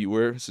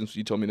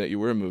you told me that you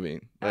were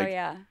moving.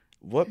 Like,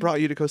 what brought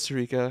you to Costa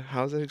Rica?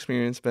 How's that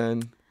experience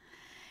been?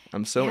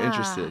 I'm so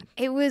interested.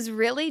 It was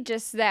really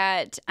just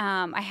that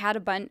I had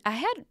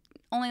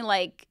only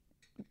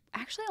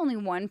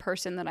one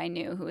person that I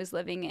knew who was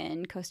living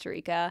in Costa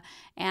Rica,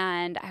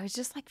 and I was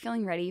just like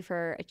feeling ready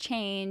for a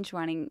change,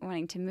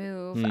 wanting to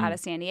move out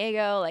of San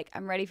Diego. Like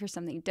I'm ready for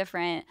something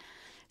different.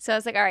 So I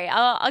was like, all right,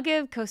 I'll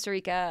give Costa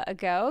Rica a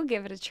go,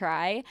 give it a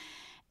try.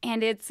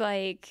 And it's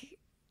like,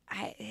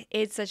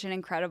 it's such an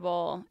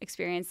incredible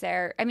experience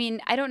there. I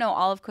mean, I don't know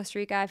all of Costa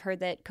Rica. I've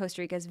heard that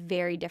Costa Rica is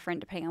very different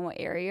depending on what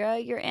area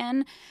you're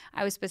in.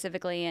 I was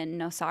specifically in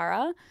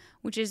Nosara,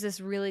 which is this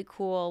really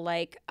cool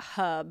like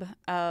hub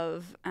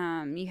of,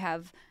 you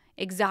have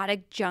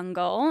exotic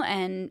jungle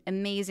and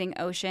amazing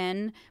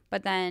ocean,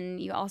 but then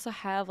you also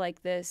have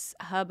like this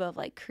hub of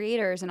like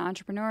creators and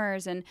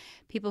entrepreneurs and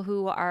people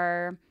who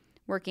are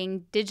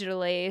working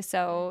digitally,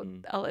 so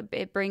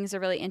it brings a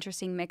really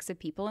interesting mix of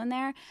people in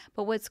there.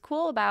 But what's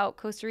cool about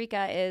Costa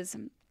Rica is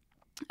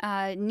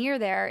near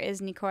there is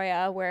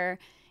Nicoya, where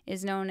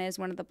is known as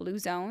one of the blue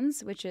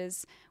zones, which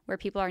is where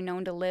people are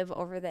known to live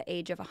over the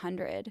age of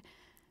 100.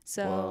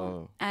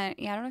 So I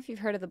don't know if you've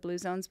heard of the blue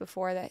zones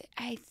before. That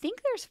I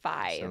think there's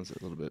 5. Sounds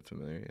a little bit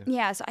familiar.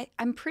 Yeah, so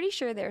I'm pretty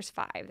sure there's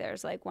 5.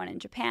 There's like one in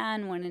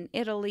Japan, one in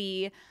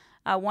Italy,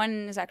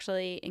 one is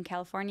actually in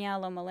California,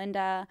 Loma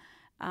Linda,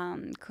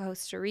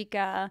 Costa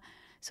Rica.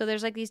 So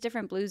there's like these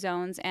different blue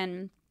zones,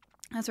 and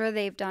that's where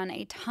they've done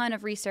a ton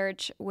of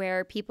research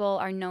where people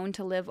are known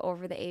to live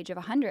over the age of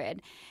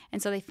 100. And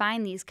so they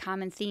find these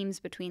common themes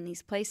between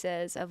these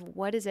places of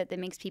what is it that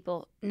makes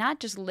people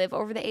not just live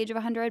over the age of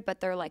 100,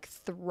 but they're like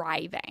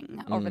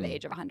thriving over the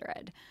age of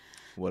 100.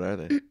 What are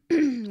they?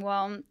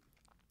 Well,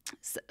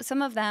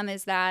 some of them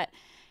is that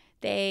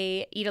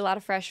They eat a lot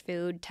of fresh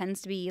food,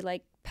 tends to be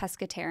like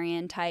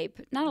pescatarian type.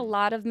 Not a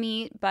lot of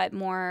meat, but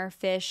more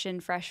fish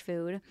and fresh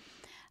food.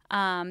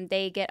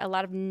 They get a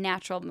lot of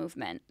natural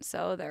movement.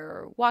 So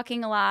they're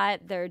walking a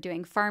lot, they're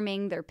doing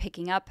farming, they're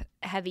picking up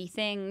heavy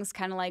things,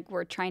 kind of like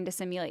we're trying to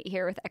simulate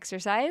here with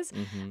exercise.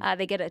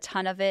 They get a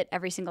ton of it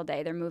every single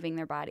day. They're moving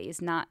their bodies.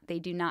 They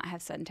do not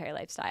have sedentary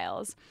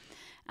lifestyles.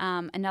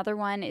 Another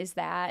one is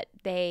that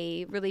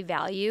they really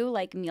value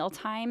like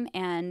mealtime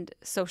and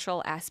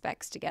social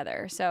aspects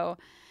together. So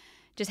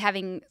just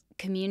having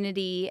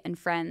community and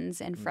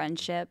friends and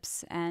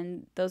friendships,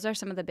 and those are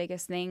some of the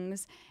biggest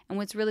things. And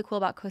what's really cool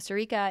about Costa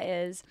Rica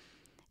is,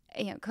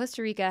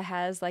 Costa Rica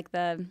has like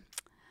the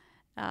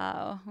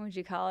what would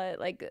you call it?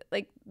 Like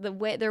the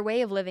way their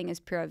way of living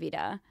is pura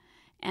vida,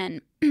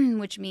 and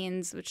which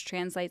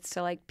translates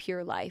to like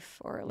pure life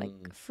or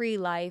like free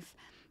life.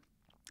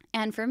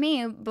 And for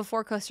me,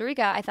 before Costa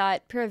Rica, I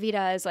thought Pura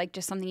Vida is like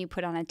just something you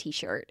put on a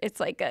t-shirt. It's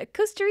like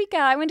Costa Rica.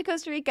 I went to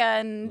Costa Rica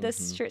and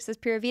this shirt says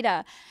Pura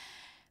Vida.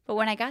 But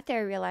when I got there,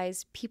 I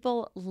realized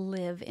people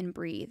live and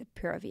breathe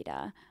Pura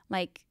Vida.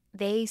 Like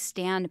they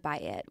stand by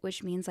it,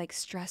 which means like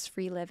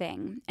stress-free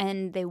living.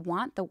 And they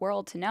want the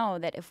world to know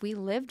that if we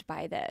lived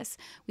by this,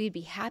 we'd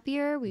be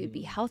happier, we would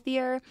be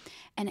healthier.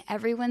 And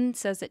everyone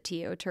says it to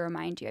you to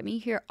remind you. I mean,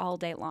 you hear it all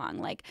day long.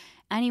 Like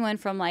anyone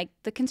from like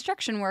the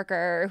construction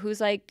worker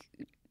who's like,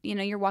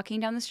 you're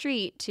walking down the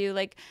street to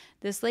like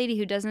this lady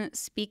who doesn't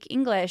speak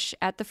English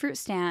at the fruit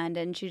stand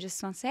and she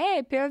just wants to say,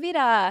 hey, Pura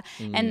Vida.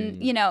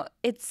 And,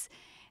 it's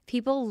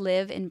people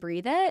live and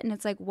breathe it. And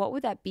it's like, what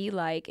would that be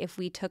like if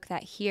we took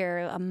that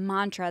here, a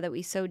mantra that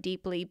we so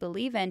deeply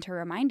believe in to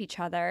remind each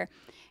other,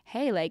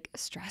 hey, like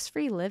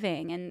stress-free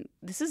living. And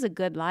this is a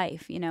good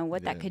life,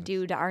 what that could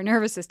do to our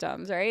nervous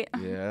systems, right?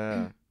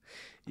 Yeah.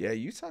 Yeah,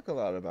 you talk a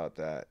lot about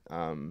that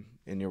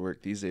in your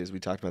work these days. We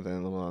talked about that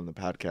a little on the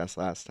podcast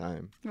last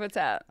time. What's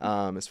that?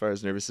 As far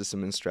as nervous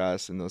system and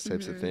stress and those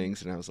types of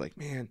things. And I was like,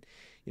 man,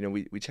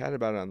 we chatted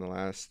about it on the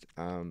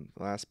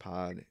last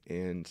pod,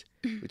 and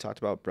we talked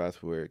about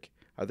breath work.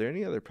 Are there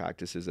any other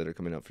practices that are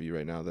coming up for you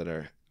right now that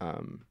are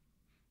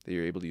that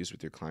you're able to use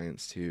with your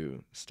clients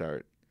to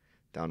start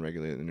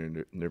down-regulating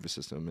the nervous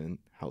system in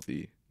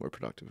healthy, more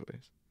productive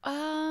ways?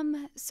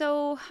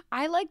 So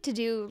I like to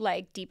do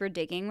like deeper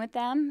digging with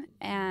them.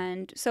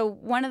 And so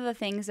one of the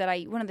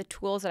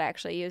tools that I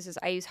actually use is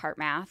I use heart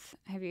math.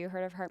 Have you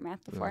heard of heart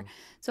math before? No.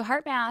 So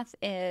heart math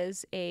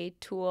is a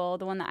tool.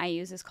 The one that I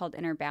use is called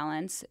Inner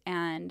Balance.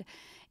 And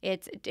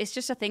it's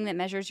just a thing that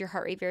measures your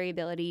heart rate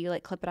variability. You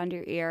like clip it onto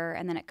your ear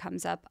and then it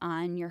comes up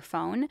on your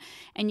phone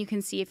and you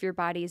can see if your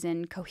body's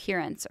in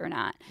coherence or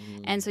not.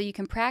 And so you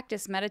can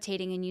practice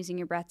meditating and using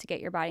your breath to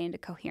get your body into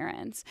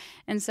coherence.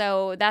 And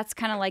so that's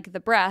kind of like the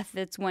breath.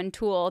 That's one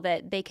tool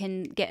that they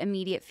can get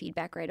immediate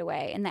feedback right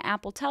away. And the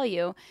app will tell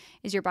you,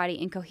 is your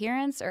body in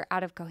coherence or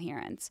out of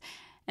coherence?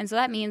 And so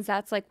that means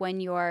that's like when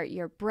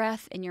your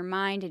breath and your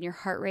mind and your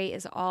heart rate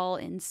is all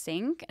in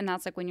sync. And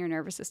that's like when your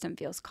nervous system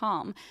feels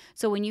calm.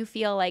 So when you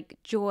feel like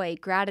joy,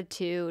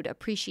 gratitude,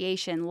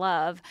 appreciation,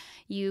 love,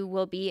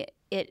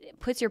 it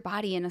puts your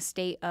body in a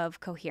state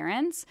of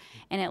coherence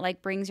and it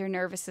like brings your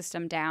nervous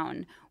system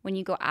down. When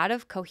you go out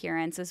of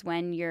coherence is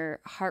when your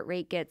heart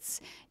rate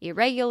gets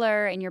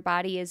irregular and your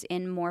body is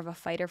in more of a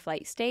fight or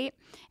flight state.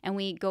 And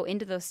we go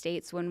into those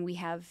states when we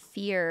have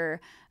fear,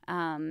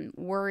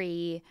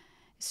 worry,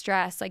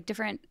 stress, like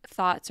different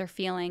thoughts or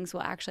feelings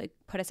will actually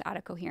put us out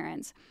of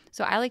coherence.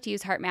 So I like to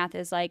use heart math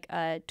as like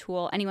a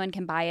tool. Anyone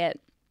can buy it,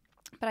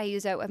 but I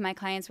use it with my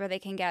clients where they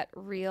can get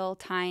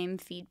real-time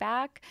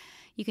feedback.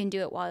 You can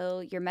do it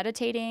while you're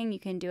meditating. You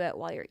can do it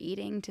while you're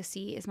eating to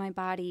see, is my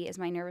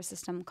nervous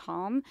system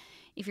calm?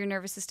 If your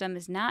nervous system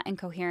is not in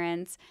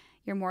coherence,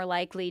 you're more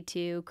likely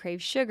to crave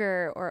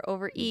sugar or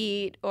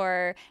overeat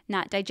or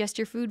not digest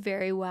your food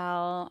very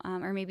well,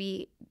 or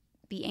maybe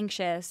be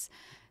anxious.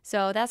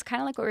 So that's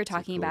kind of like what we were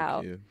talking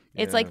about. Yeah.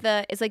 It's like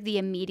the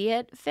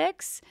immediate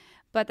fix,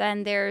 but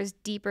then there's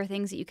deeper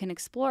things that you can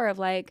explore of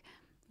like,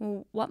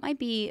 well, what might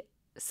be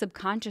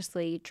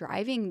subconsciously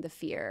driving the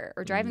fear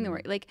or driving the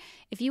worry. Like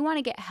if you want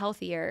to get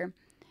healthier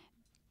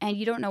and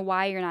you don't know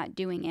why you're not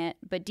doing it,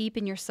 but deep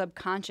in your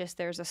subconscious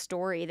there's a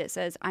story that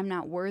says I'm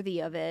not worthy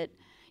of it,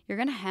 you're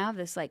going to have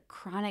this like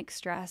chronic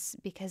stress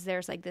because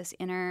there's like this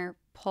inner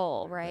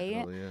pull, right?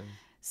 Hell yeah.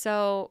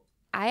 So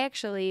I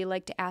actually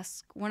like to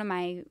ask, one of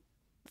my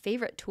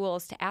favorite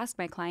tools to ask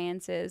my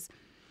clients is,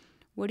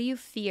 what do you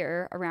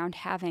fear around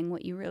having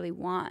what you really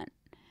want?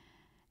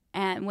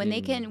 And when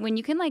you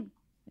can like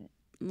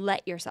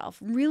let yourself,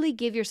 really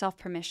give yourself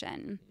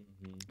permission.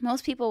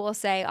 Most people will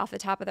say off the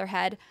top of their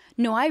head,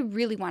 no, I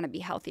really want to be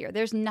healthier.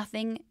 There's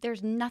nothing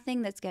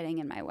that's getting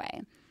in my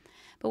way.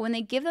 But when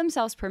they give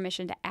themselves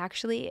permission to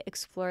actually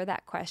explore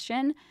that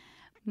question,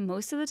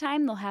 most of the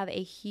time they'll have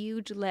a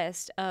huge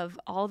list of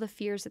all the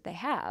fears that they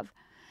have.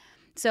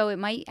 So it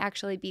might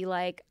actually be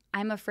like,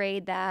 I'm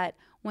afraid that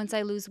once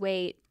I lose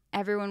weight,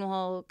 everyone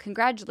will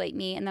congratulate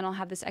me and then I'll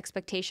have this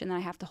expectation that I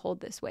have to hold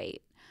this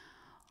weight.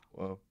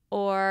 Whoa.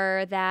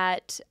 Or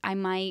that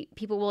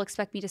people will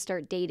expect me to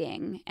start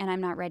dating and I'm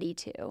not ready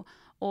to.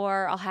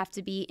 or I'll have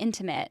to be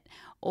intimate,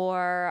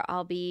 or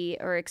I'll be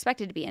or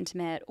expected to be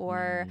intimate,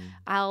 or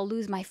I'll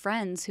lose my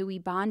friends who we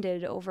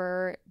bonded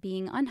over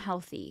being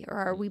unhealthy,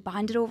 or we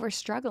bonded over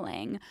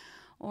struggling,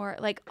 or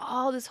like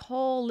all this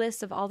whole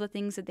list of all the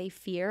things that they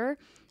fear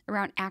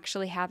around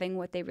actually having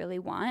what they really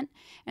want.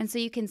 And so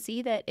you can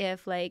see that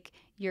if like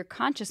your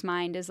conscious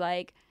mind is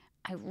like,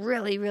 I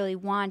really, really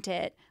want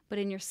it, but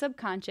in your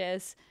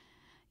subconscious,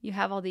 you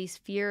have all these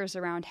fears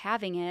around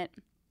having it,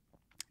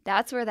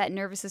 that's where that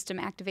nervous system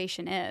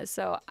activation is.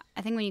 So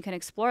I think when you can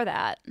explore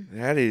that.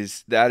 That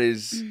is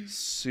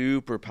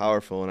super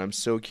powerful. And I'm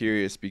so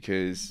curious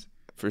because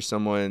for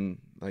someone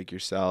like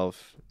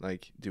yourself,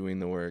 like doing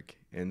the work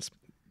and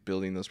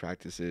building those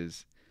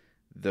practices,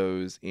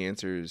 those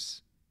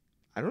answers,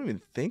 I don't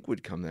even think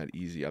would come that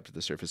easy up to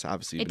the surface.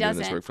 Obviously, you've been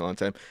doing this work for a long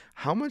time.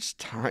 How much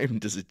time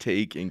does it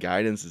take and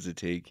guidance does it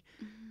take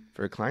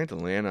for a client to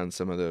land on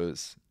some of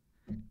those?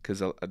 Because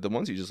the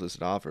ones you just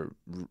listed off are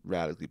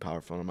radically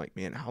powerful. And I'm like,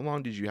 man, how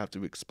long did you have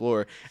to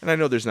explore? And I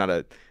know there's not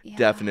a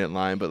definite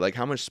line, but like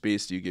how much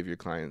space do you give your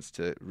clients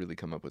to really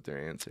come up with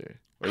their answer?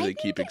 Or do they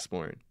keep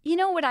exploring? You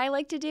know, what I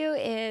like to do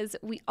is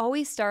we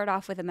always start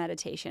off with a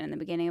meditation in the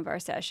beginning of our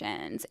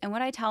sessions. And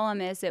what I tell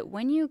them is that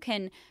when you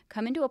can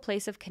come into a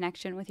place of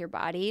connection with your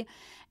body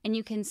and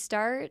you can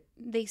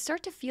they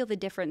start to feel the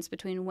difference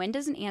between when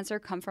does an answer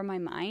come from my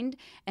mind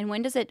and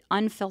when does it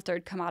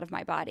unfiltered come out of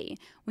my body.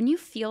 When you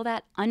feel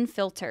that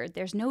unfiltered,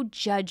 there's no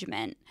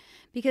judgment,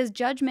 because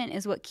judgment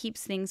is what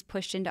keeps things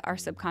pushed into our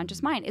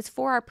subconscious mind. It's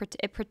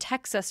it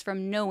protects us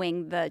from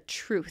knowing the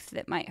truth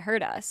that might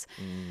hurt us.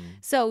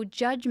 So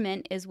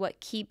judgment is what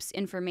keeps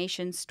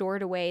information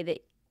stored away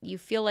that you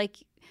feel like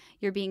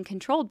you're being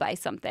controlled by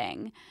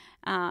something.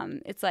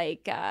 It's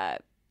like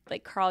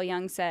Carl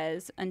Jung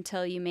says,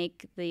 until you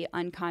make the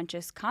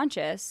unconscious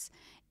conscious,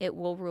 it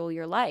will rule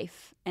your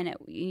life, and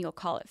you'll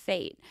call it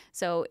fate.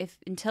 So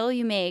until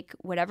you make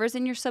whatever's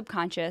in your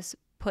subconscious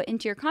put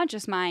into your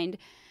conscious mind,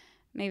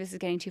 maybe this is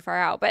getting too far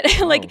out, but it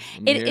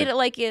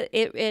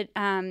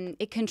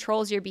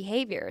controls your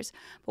behaviors.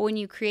 But when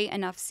you create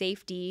enough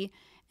safety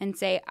and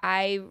say,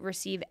 I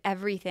receive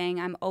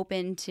everything, I'm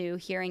open to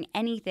hearing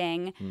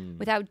anything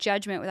without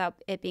judgment, without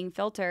it being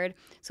filtered.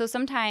 So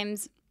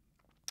sometimes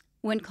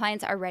when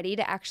clients are ready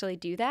to actually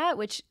do that,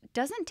 which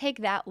doesn't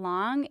take that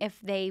long if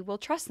they will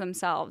trust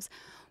themselves,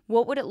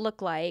 what would it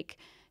look like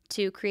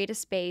to create a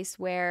space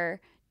where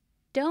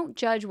don't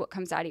judge what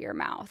comes out of your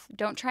mouth.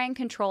 Don't try and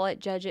control it,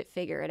 judge it,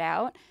 figure it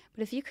out.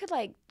 But if you could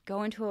like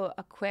go into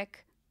a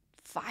quick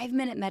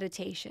 5-minute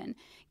meditation,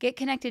 get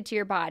connected to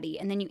your body,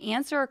 and then you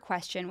answer a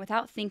question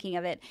without thinking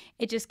of it,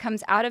 it just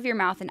comes out of your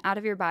mouth and out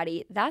of your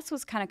body. That's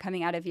what's kind of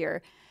coming out of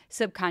your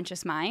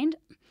subconscious mind.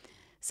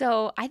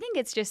 So I think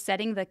it's just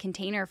setting the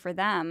container for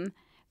them.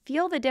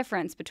 Feel the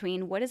difference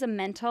between what is a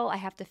mental, I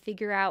have to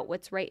figure out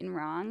what's right and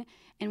wrong,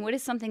 and what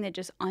is something that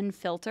just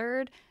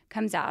unfiltered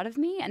comes out of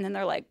me. And then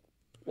they're like,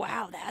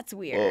 wow, that's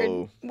weird.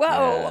 Whoa.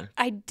 Yeah.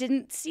 I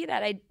didn't see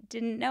that. I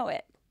didn't know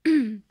it.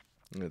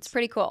 It's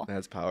pretty cool.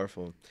 That's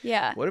powerful.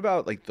 Yeah. What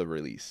about like the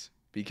release?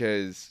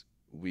 Because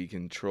we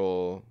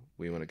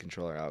want to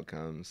control our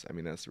outcomes. I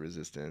mean, that's the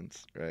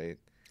resistance, right?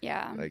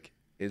 Yeah. Like,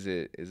 is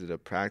it a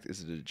practice?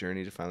 Is it a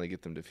journey to finally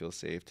get them to feel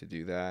safe to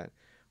do that?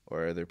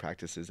 Or are there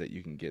practices that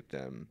you can get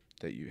them,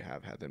 that you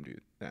have had them do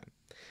that?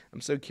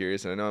 I'm so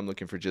curious, and I know I'm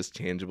looking for just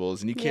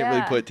tangibles, and you can't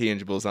really put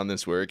tangibles on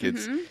this work.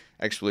 It's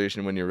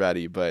exploration when you're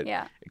ready, but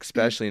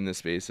especially in the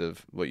space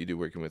of what you do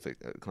working with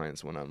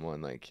clients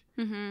one-on-one, like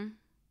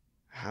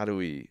how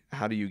do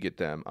you get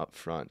them up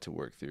front to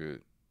work through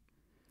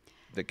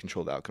the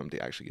controlled outcome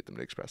to actually get them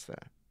to express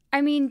that?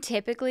 I mean,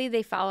 typically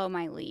they follow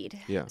my lead.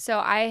 Yeah. So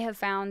I have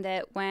found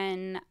that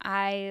when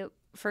I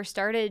first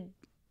started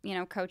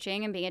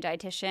coaching and being a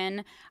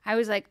dietitian, I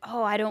was like,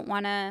 oh, I don't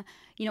want to,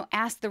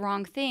 ask the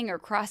wrong thing or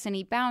cross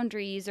any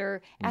boundaries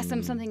or ask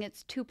them something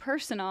that's too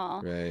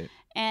personal. Right.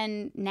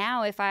 And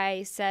now if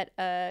I set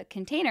a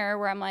container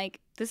where I'm like,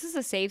 this is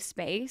a safe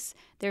space,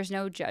 there's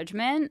no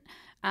judgment.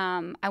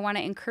 I want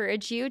to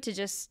encourage you to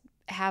just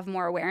have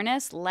more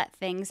awareness, let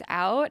things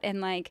out,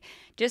 and like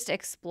just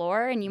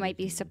explore. And you might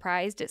be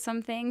surprised at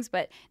some things,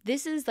 but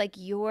this is like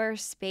your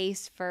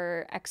space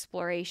for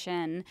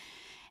exploration.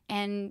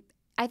 And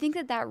I think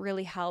that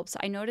really helps.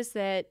 I notice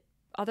that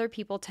other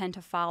people tend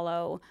to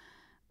follow,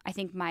 I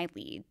think, my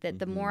lead, that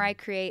the more I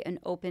create an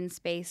open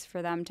space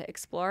for them to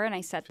explore and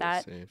I set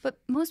that, safe. But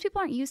most people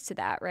aren't used to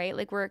that, right?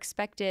 Like we're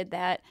expected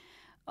that,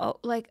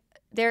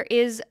 there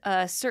is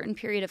a certain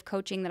period of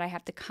coaching that I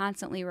have to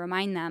constantly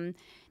remind them,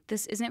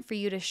 this isn't for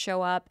you to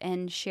show up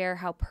and share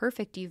how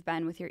perfect you've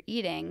been with your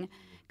eating,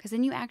 because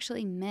then you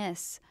actually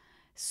miss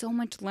so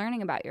much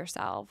learning about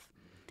yourself.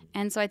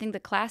 And so I think the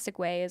classic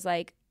way is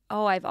like,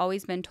 oh, I've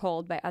always been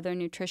told by other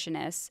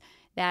nutritionists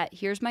that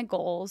here's my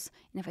goals,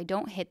 and if I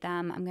don't hit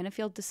them, I'm going to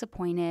feel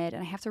disappointed,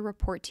 and I have to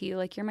report to you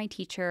like you're my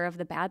teacher of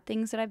the bad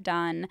things that I've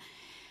done.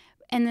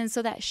 And then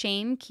so that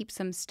shame keeps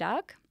them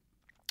stuck,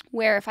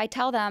 where if I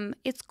tell them,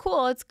 it's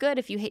cool, it's good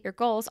if you hit your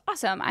goals,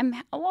 awesome,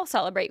 I'll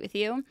celebrate with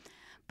you.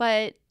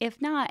 But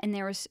if not, and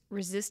there was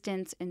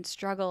resistance and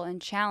struggle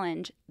and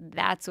challenge,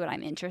 that's what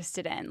I'm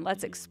interested in.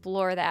 Let's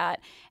explore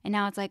that. And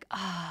now it's like,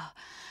 oh,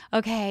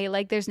 okay,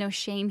 like there's no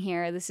shame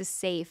here. This is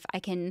safe. I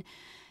can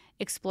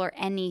explore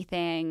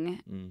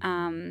anything.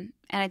 And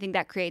I think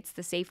that creates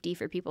the safety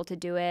for people to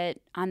do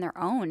it on their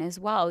own as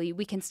well.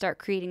 We can start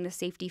creating the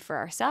safety for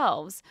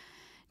ourselves.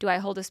 Do I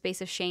hold a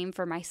space of shame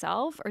for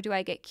myself, or do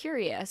I get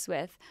curious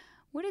with,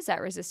 what is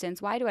that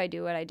resistance? Why do I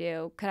do what I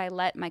do? Could I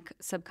let my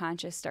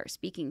subconscious start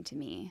speaking to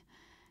me?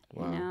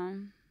 Wow. You know?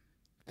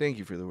 Thank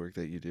you for the work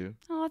that you do.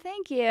 Oh,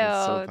 thank you.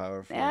 It's so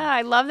powerful. Yeah,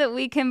 I love that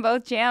we can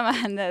both jam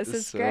on this.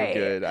 It's so great.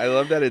 Good. I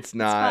love that it's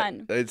not.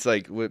 Fun. It's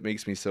like what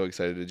makes me so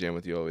excited to jam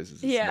with you always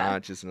is it's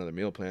not just another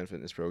meal plan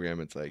fitness program.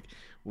 It's like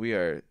we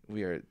are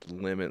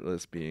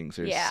limitless beings.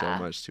 There's so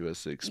much to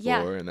us to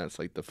explore, and that's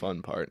like the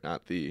fun part,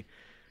 not the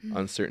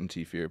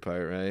uncertainty fear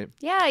part, right?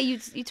 Yeah, you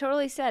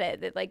totally said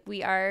it. That like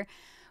we are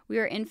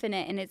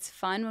infinite, and it's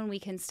fun when we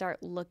can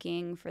start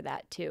looking for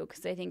that too,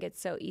 because I think it's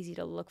so easy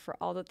to look for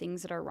all the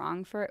things that are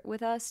wrong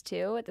with us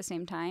too at the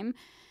same time.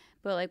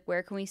 But like,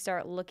 where can we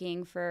start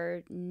looking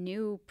for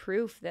new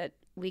proof that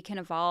we can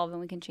evolve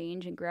and we can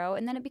change and grow,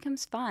 and then it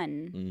becomes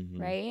fun,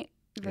 right?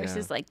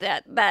 Versus like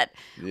that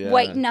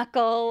white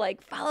knuckle,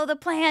 like follow the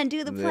plan,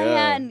 do the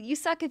plan. You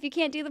suck if you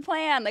can't do the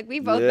plan. Like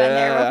we've both been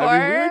there before.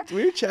 I mean,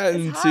 we were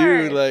chatting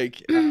too.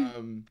 Like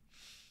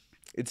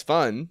it's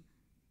fun.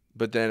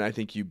 But then I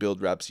think you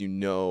build reps, you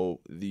know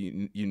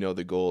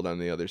the gold on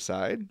the other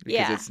side,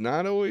 because it's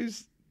not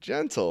always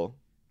gentle.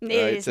 It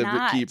is to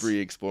not. keep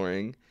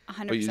re-exploring.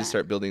 100%. But you just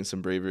start building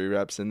some bravery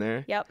reps in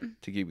there. Yep.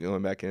 To keep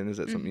going back in. Is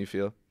that something you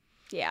feel?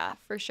 Yeah,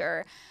 for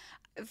sure.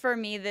 For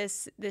me,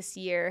 this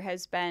year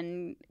has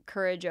been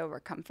courage over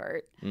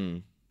comfort.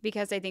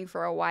 Because I think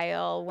for a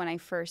while, when I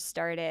first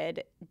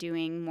started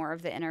doing more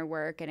of the inner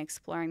work and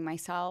exploring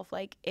myself,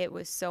 like it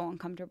was so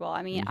uncomfortable.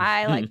 I mean,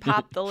 I like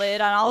popped the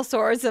lid on all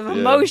sorts of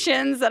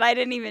emotions that I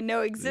didn't even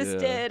know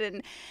existed,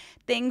 and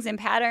things and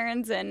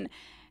patterns. And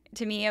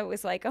to me, it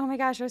was like, oh my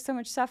gosh, there's so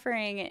much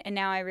suffering. And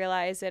now I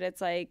realize that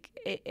it's like,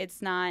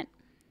 it's not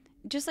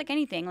just like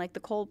anything, like the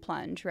cold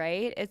plunge,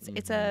 right?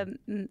 It's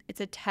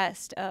a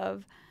test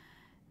of,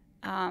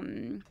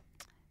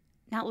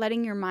 not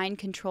letting your mind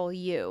control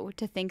you,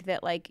 to think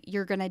that like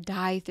you're going to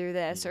die through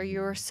this or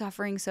you're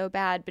suffering so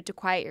bad, but to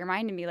quiet your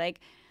mind and be like,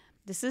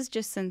 this is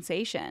just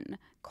sensation.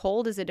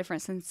 Cold is a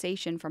different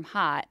sensation from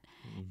hot.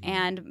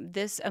 And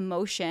this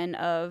emotion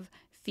of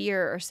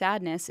fear or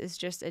sadness is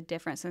just a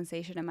different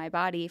sensation in my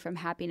body from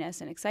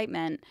happiness and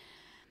excitement.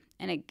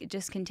 And it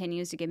just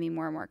continues to give me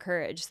more and more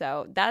courage.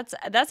 So that's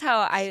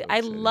how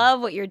I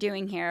love what you're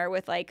doing here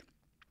with like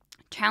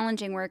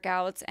challenging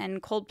workouts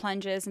and cold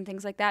plunges and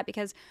things like that,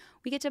 because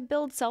we get to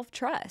build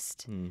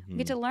self-trust. We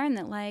get to learn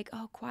that like,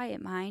 oh,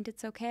 quiet mind,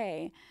 it's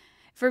okay.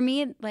 For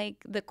me, like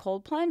the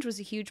cold plunge was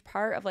a huge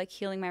part of like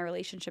healing my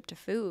relationship to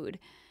food,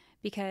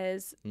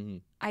 because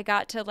I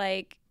got to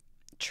like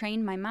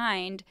train my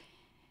mind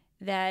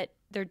that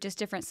they're just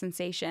different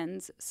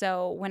sensations.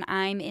 So when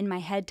I'm in my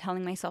head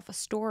telling myself a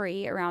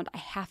story around, I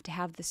have to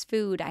have this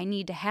food, I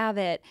need to have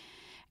it,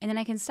 and then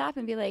I can stop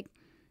and be like,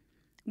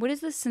 what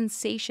is the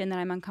sensation that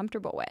I'm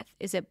uncomfortable with?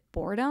 Is it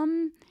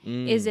boredom?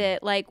 Is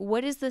it like,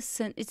 what is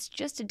the it's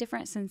just a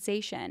different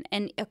sensation.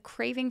 And a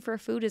craving for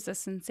food is a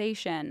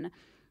sensation.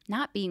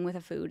 Not being with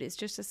a food is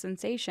just a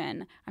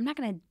sensation. I'm not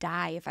going to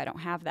die if I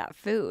don't have that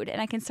food.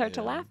 And I can start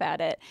to laugh at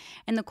it.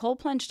 And the cold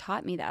plunge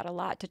taught me that a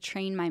lot, to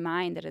train my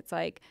mind that it's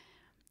like,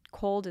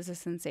 cold is a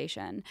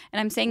sensation. And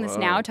I'm saying this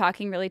now,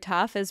 talking really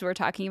tough, as we're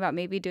talking about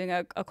maybe doing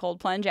a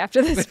cold plunge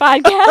after this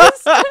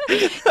podcast.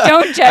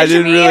 Don't judge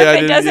me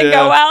if it doesn't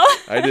go well.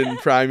 I didn't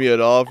prime you at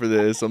all for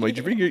this. I'm like,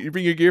 you bring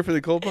your gear for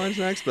the cold plunge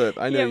next,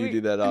 but I know you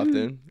do that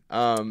often.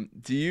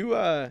 Do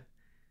you?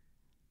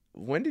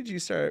 When did you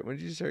start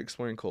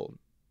exploring cold?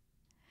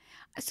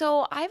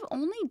 So I've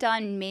only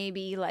done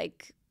maybe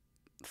like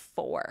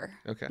 4.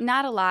 Okay.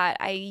 Not a lot.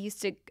 I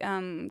used to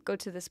go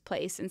to this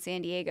place in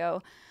San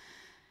Diego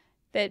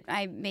that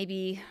I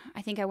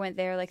think I went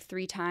there like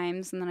 3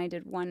 times, and then I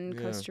did one in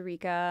Costa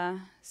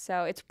Rica.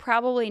 So it's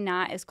probably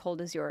not as cold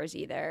as yours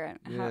either.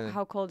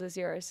 How cold is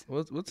yours?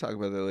 We'll talk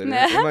about that later.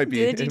 It might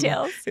be the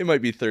details. It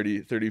might be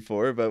 30,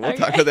 34, but we'll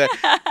talk about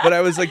that. But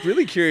I was like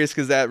really curious,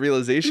 because that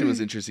realization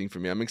was interesting for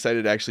me. I'm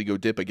excited to actually go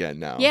dip again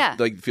now. Yeah.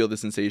 Like feel the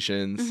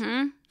sensations.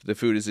 The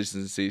food is a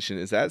sensation.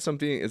 Is that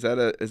something? Is that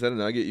a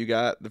nugget you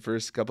got the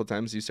first couple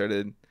times you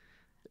started?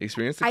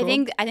 Experience the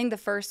cold? I think the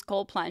first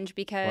cold plunge,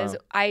 because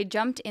I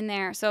jumped in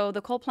there. So the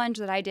cold plunge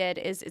that I did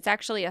it's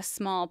actually a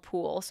small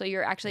pool. So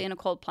you're actually in a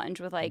cold plunge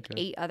with like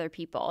 8 other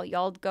people.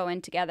 Y'all go in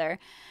together.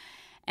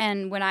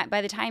 And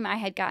by the time I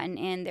had gotten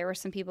in, there were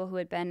some people who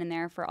had been in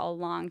there for a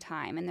long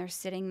time, and they're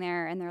sitting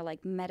there and they're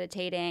like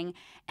meditating,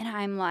 and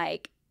I'm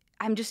like,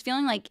 I'm just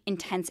feeling like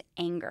intense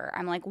anger.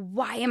 I'm like,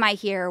 why am I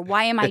here?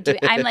 Why am I doing?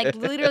 I'm like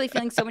literally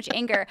feeling so much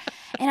anger,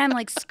 and I'm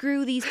like,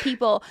 screw these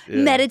people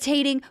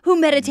meditating. Who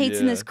meditates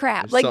in this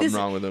crap? There's like something this,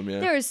 wrong with them. Yeah,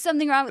 there is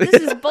something wrong. This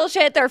is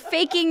bullshit. They're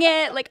faking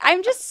it. Like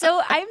I'm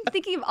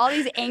thinking of all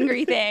these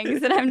angry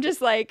things, and I'm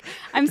just like,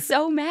 I'm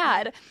so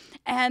mad.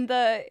 And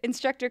the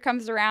instructor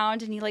comes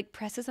around and he like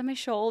presses on my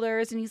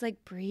shoulders and he's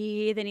like,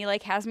 breathe, and he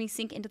like has me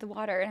sink into the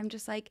water, and I'm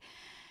just like,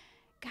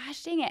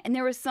 gosh dang it. And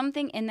there was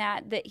something in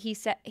that he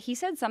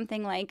said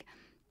something like,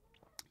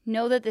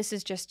 know that this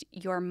is just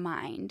your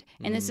mind.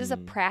 And this is a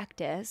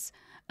practice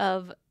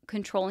of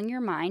controlling your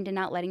mind and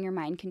not letting your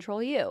mind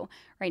control you.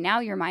 Right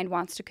now, your mind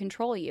wants to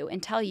control you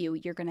and tell you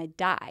you're going to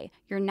die.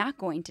 You're not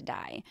going to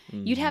die.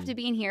 You'd have to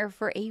be in here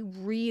for a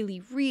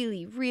really,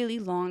 really, really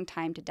long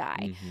time to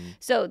die.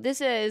 So this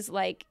is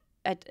like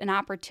an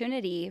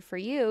opportunity for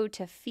you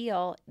to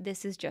feel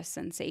this is just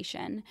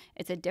sensation.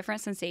 It's a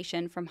different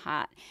sensation from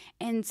hot.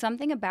 And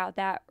something about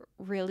that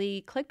really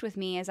clicked with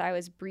me as I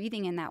was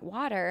breathing in that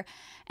water.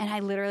 And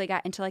I literally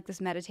got into like this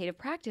meditative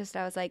practice.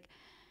 I was like,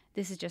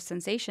 this is just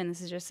sensation.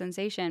 This is just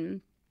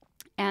sensation.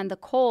 And the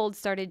cold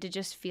started to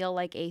just feel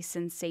like a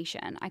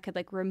sensation. I could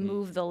like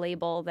remove the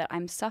label that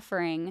I'm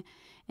suffering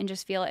and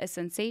just feel it as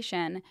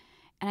sensation.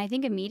 And I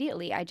think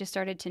immediately I just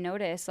started to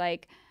notice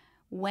like,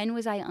 when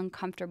was I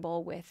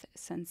uncomfortable with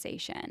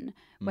sensation?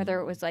 Whether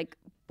it was like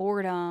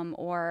boredom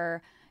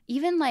or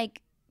even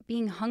like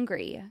being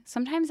hungry.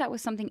 Sometimes that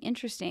was something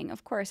interesting.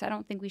 Of course, I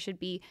don't think we should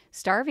be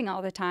starving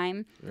all the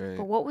time. Right.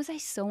 But what was I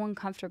so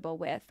uncomfortable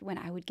with when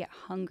I would get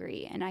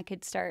hungry? And I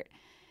could start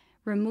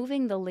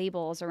removing the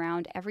labels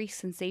around every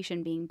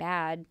sensation being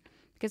bad.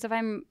 Because if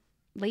I'm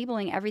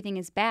labeling everything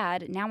as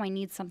bad, now I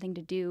need something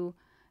to do.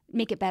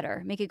 Make it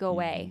better, make it go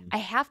away. I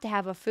have to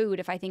have a food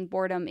if I think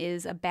boredom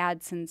is a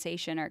bad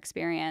sensation or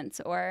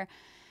experience, or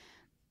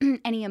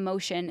any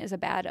emotion is a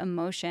bad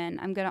emotion.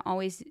 I'm going to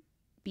always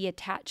be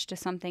attached to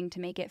something to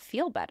make it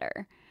feel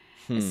better.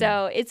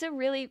 So it's a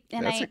really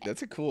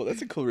that's a cool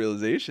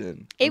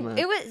realization. It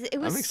was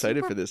I'm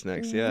excited for this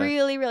next. Yeah,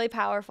 really, really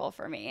powerful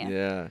for me.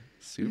 Yeah,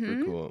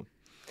 super cool.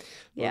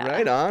 Well, Yeah.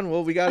 right on.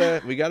 Well, we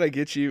gotta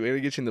get you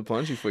in the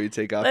plunge before you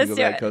take off and go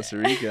back to Costa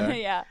Rica.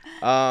 Yeah.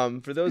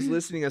 For those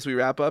listening, as we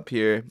wrap up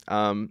here,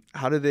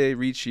 how do they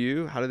reach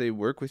you? How do they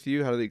work with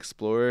you? How do they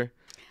explore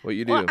what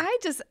you do? Well,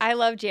 I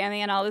love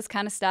jamming and all this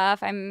kind of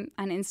stuff. I'm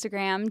on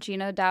Instagram,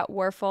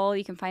 Gina.Worful.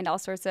 You can find all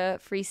sorts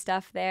of free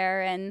stuff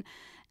there, and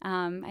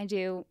I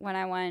do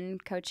one-on-one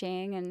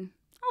coaching and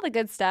all the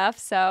good stuff.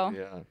 So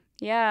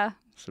yeah.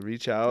 So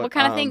reach out. What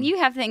kind of thing? You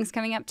have things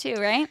coming up too,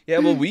 right? Yeah,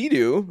 well, we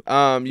do.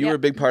 You were a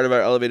big part of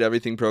our Elevate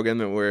Everything program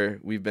that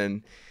we've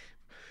been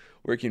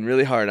working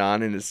really hard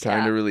on, and it's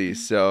time to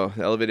release. So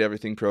the Elevate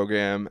Everything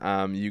program,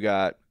 you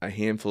got a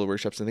handful of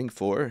workshops, I think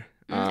 4.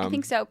 I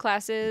think so.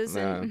 Classes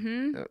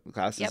and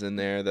classes in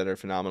there that are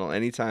phenomenal.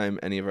 Anytime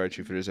any of our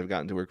True Fitters have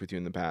gotten to work with you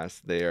in the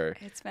past, they are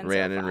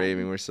ranting and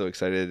raving. We're so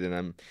excited, and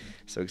I'm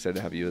so excited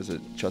to have you as a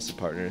trusted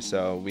partner.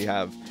 So we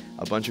have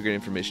a bunch of great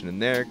information in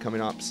there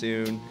coming up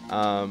soon.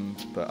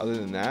 But other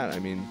than that, I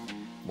mean,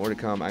 more to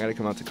come. I got to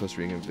come out to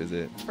Costa Rica and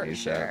visit for ASAP.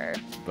 sure.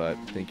 But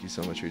thank you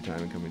so much for your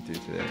time and coming through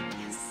today.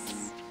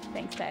 Yes.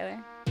 Thanks,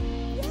 Tyler.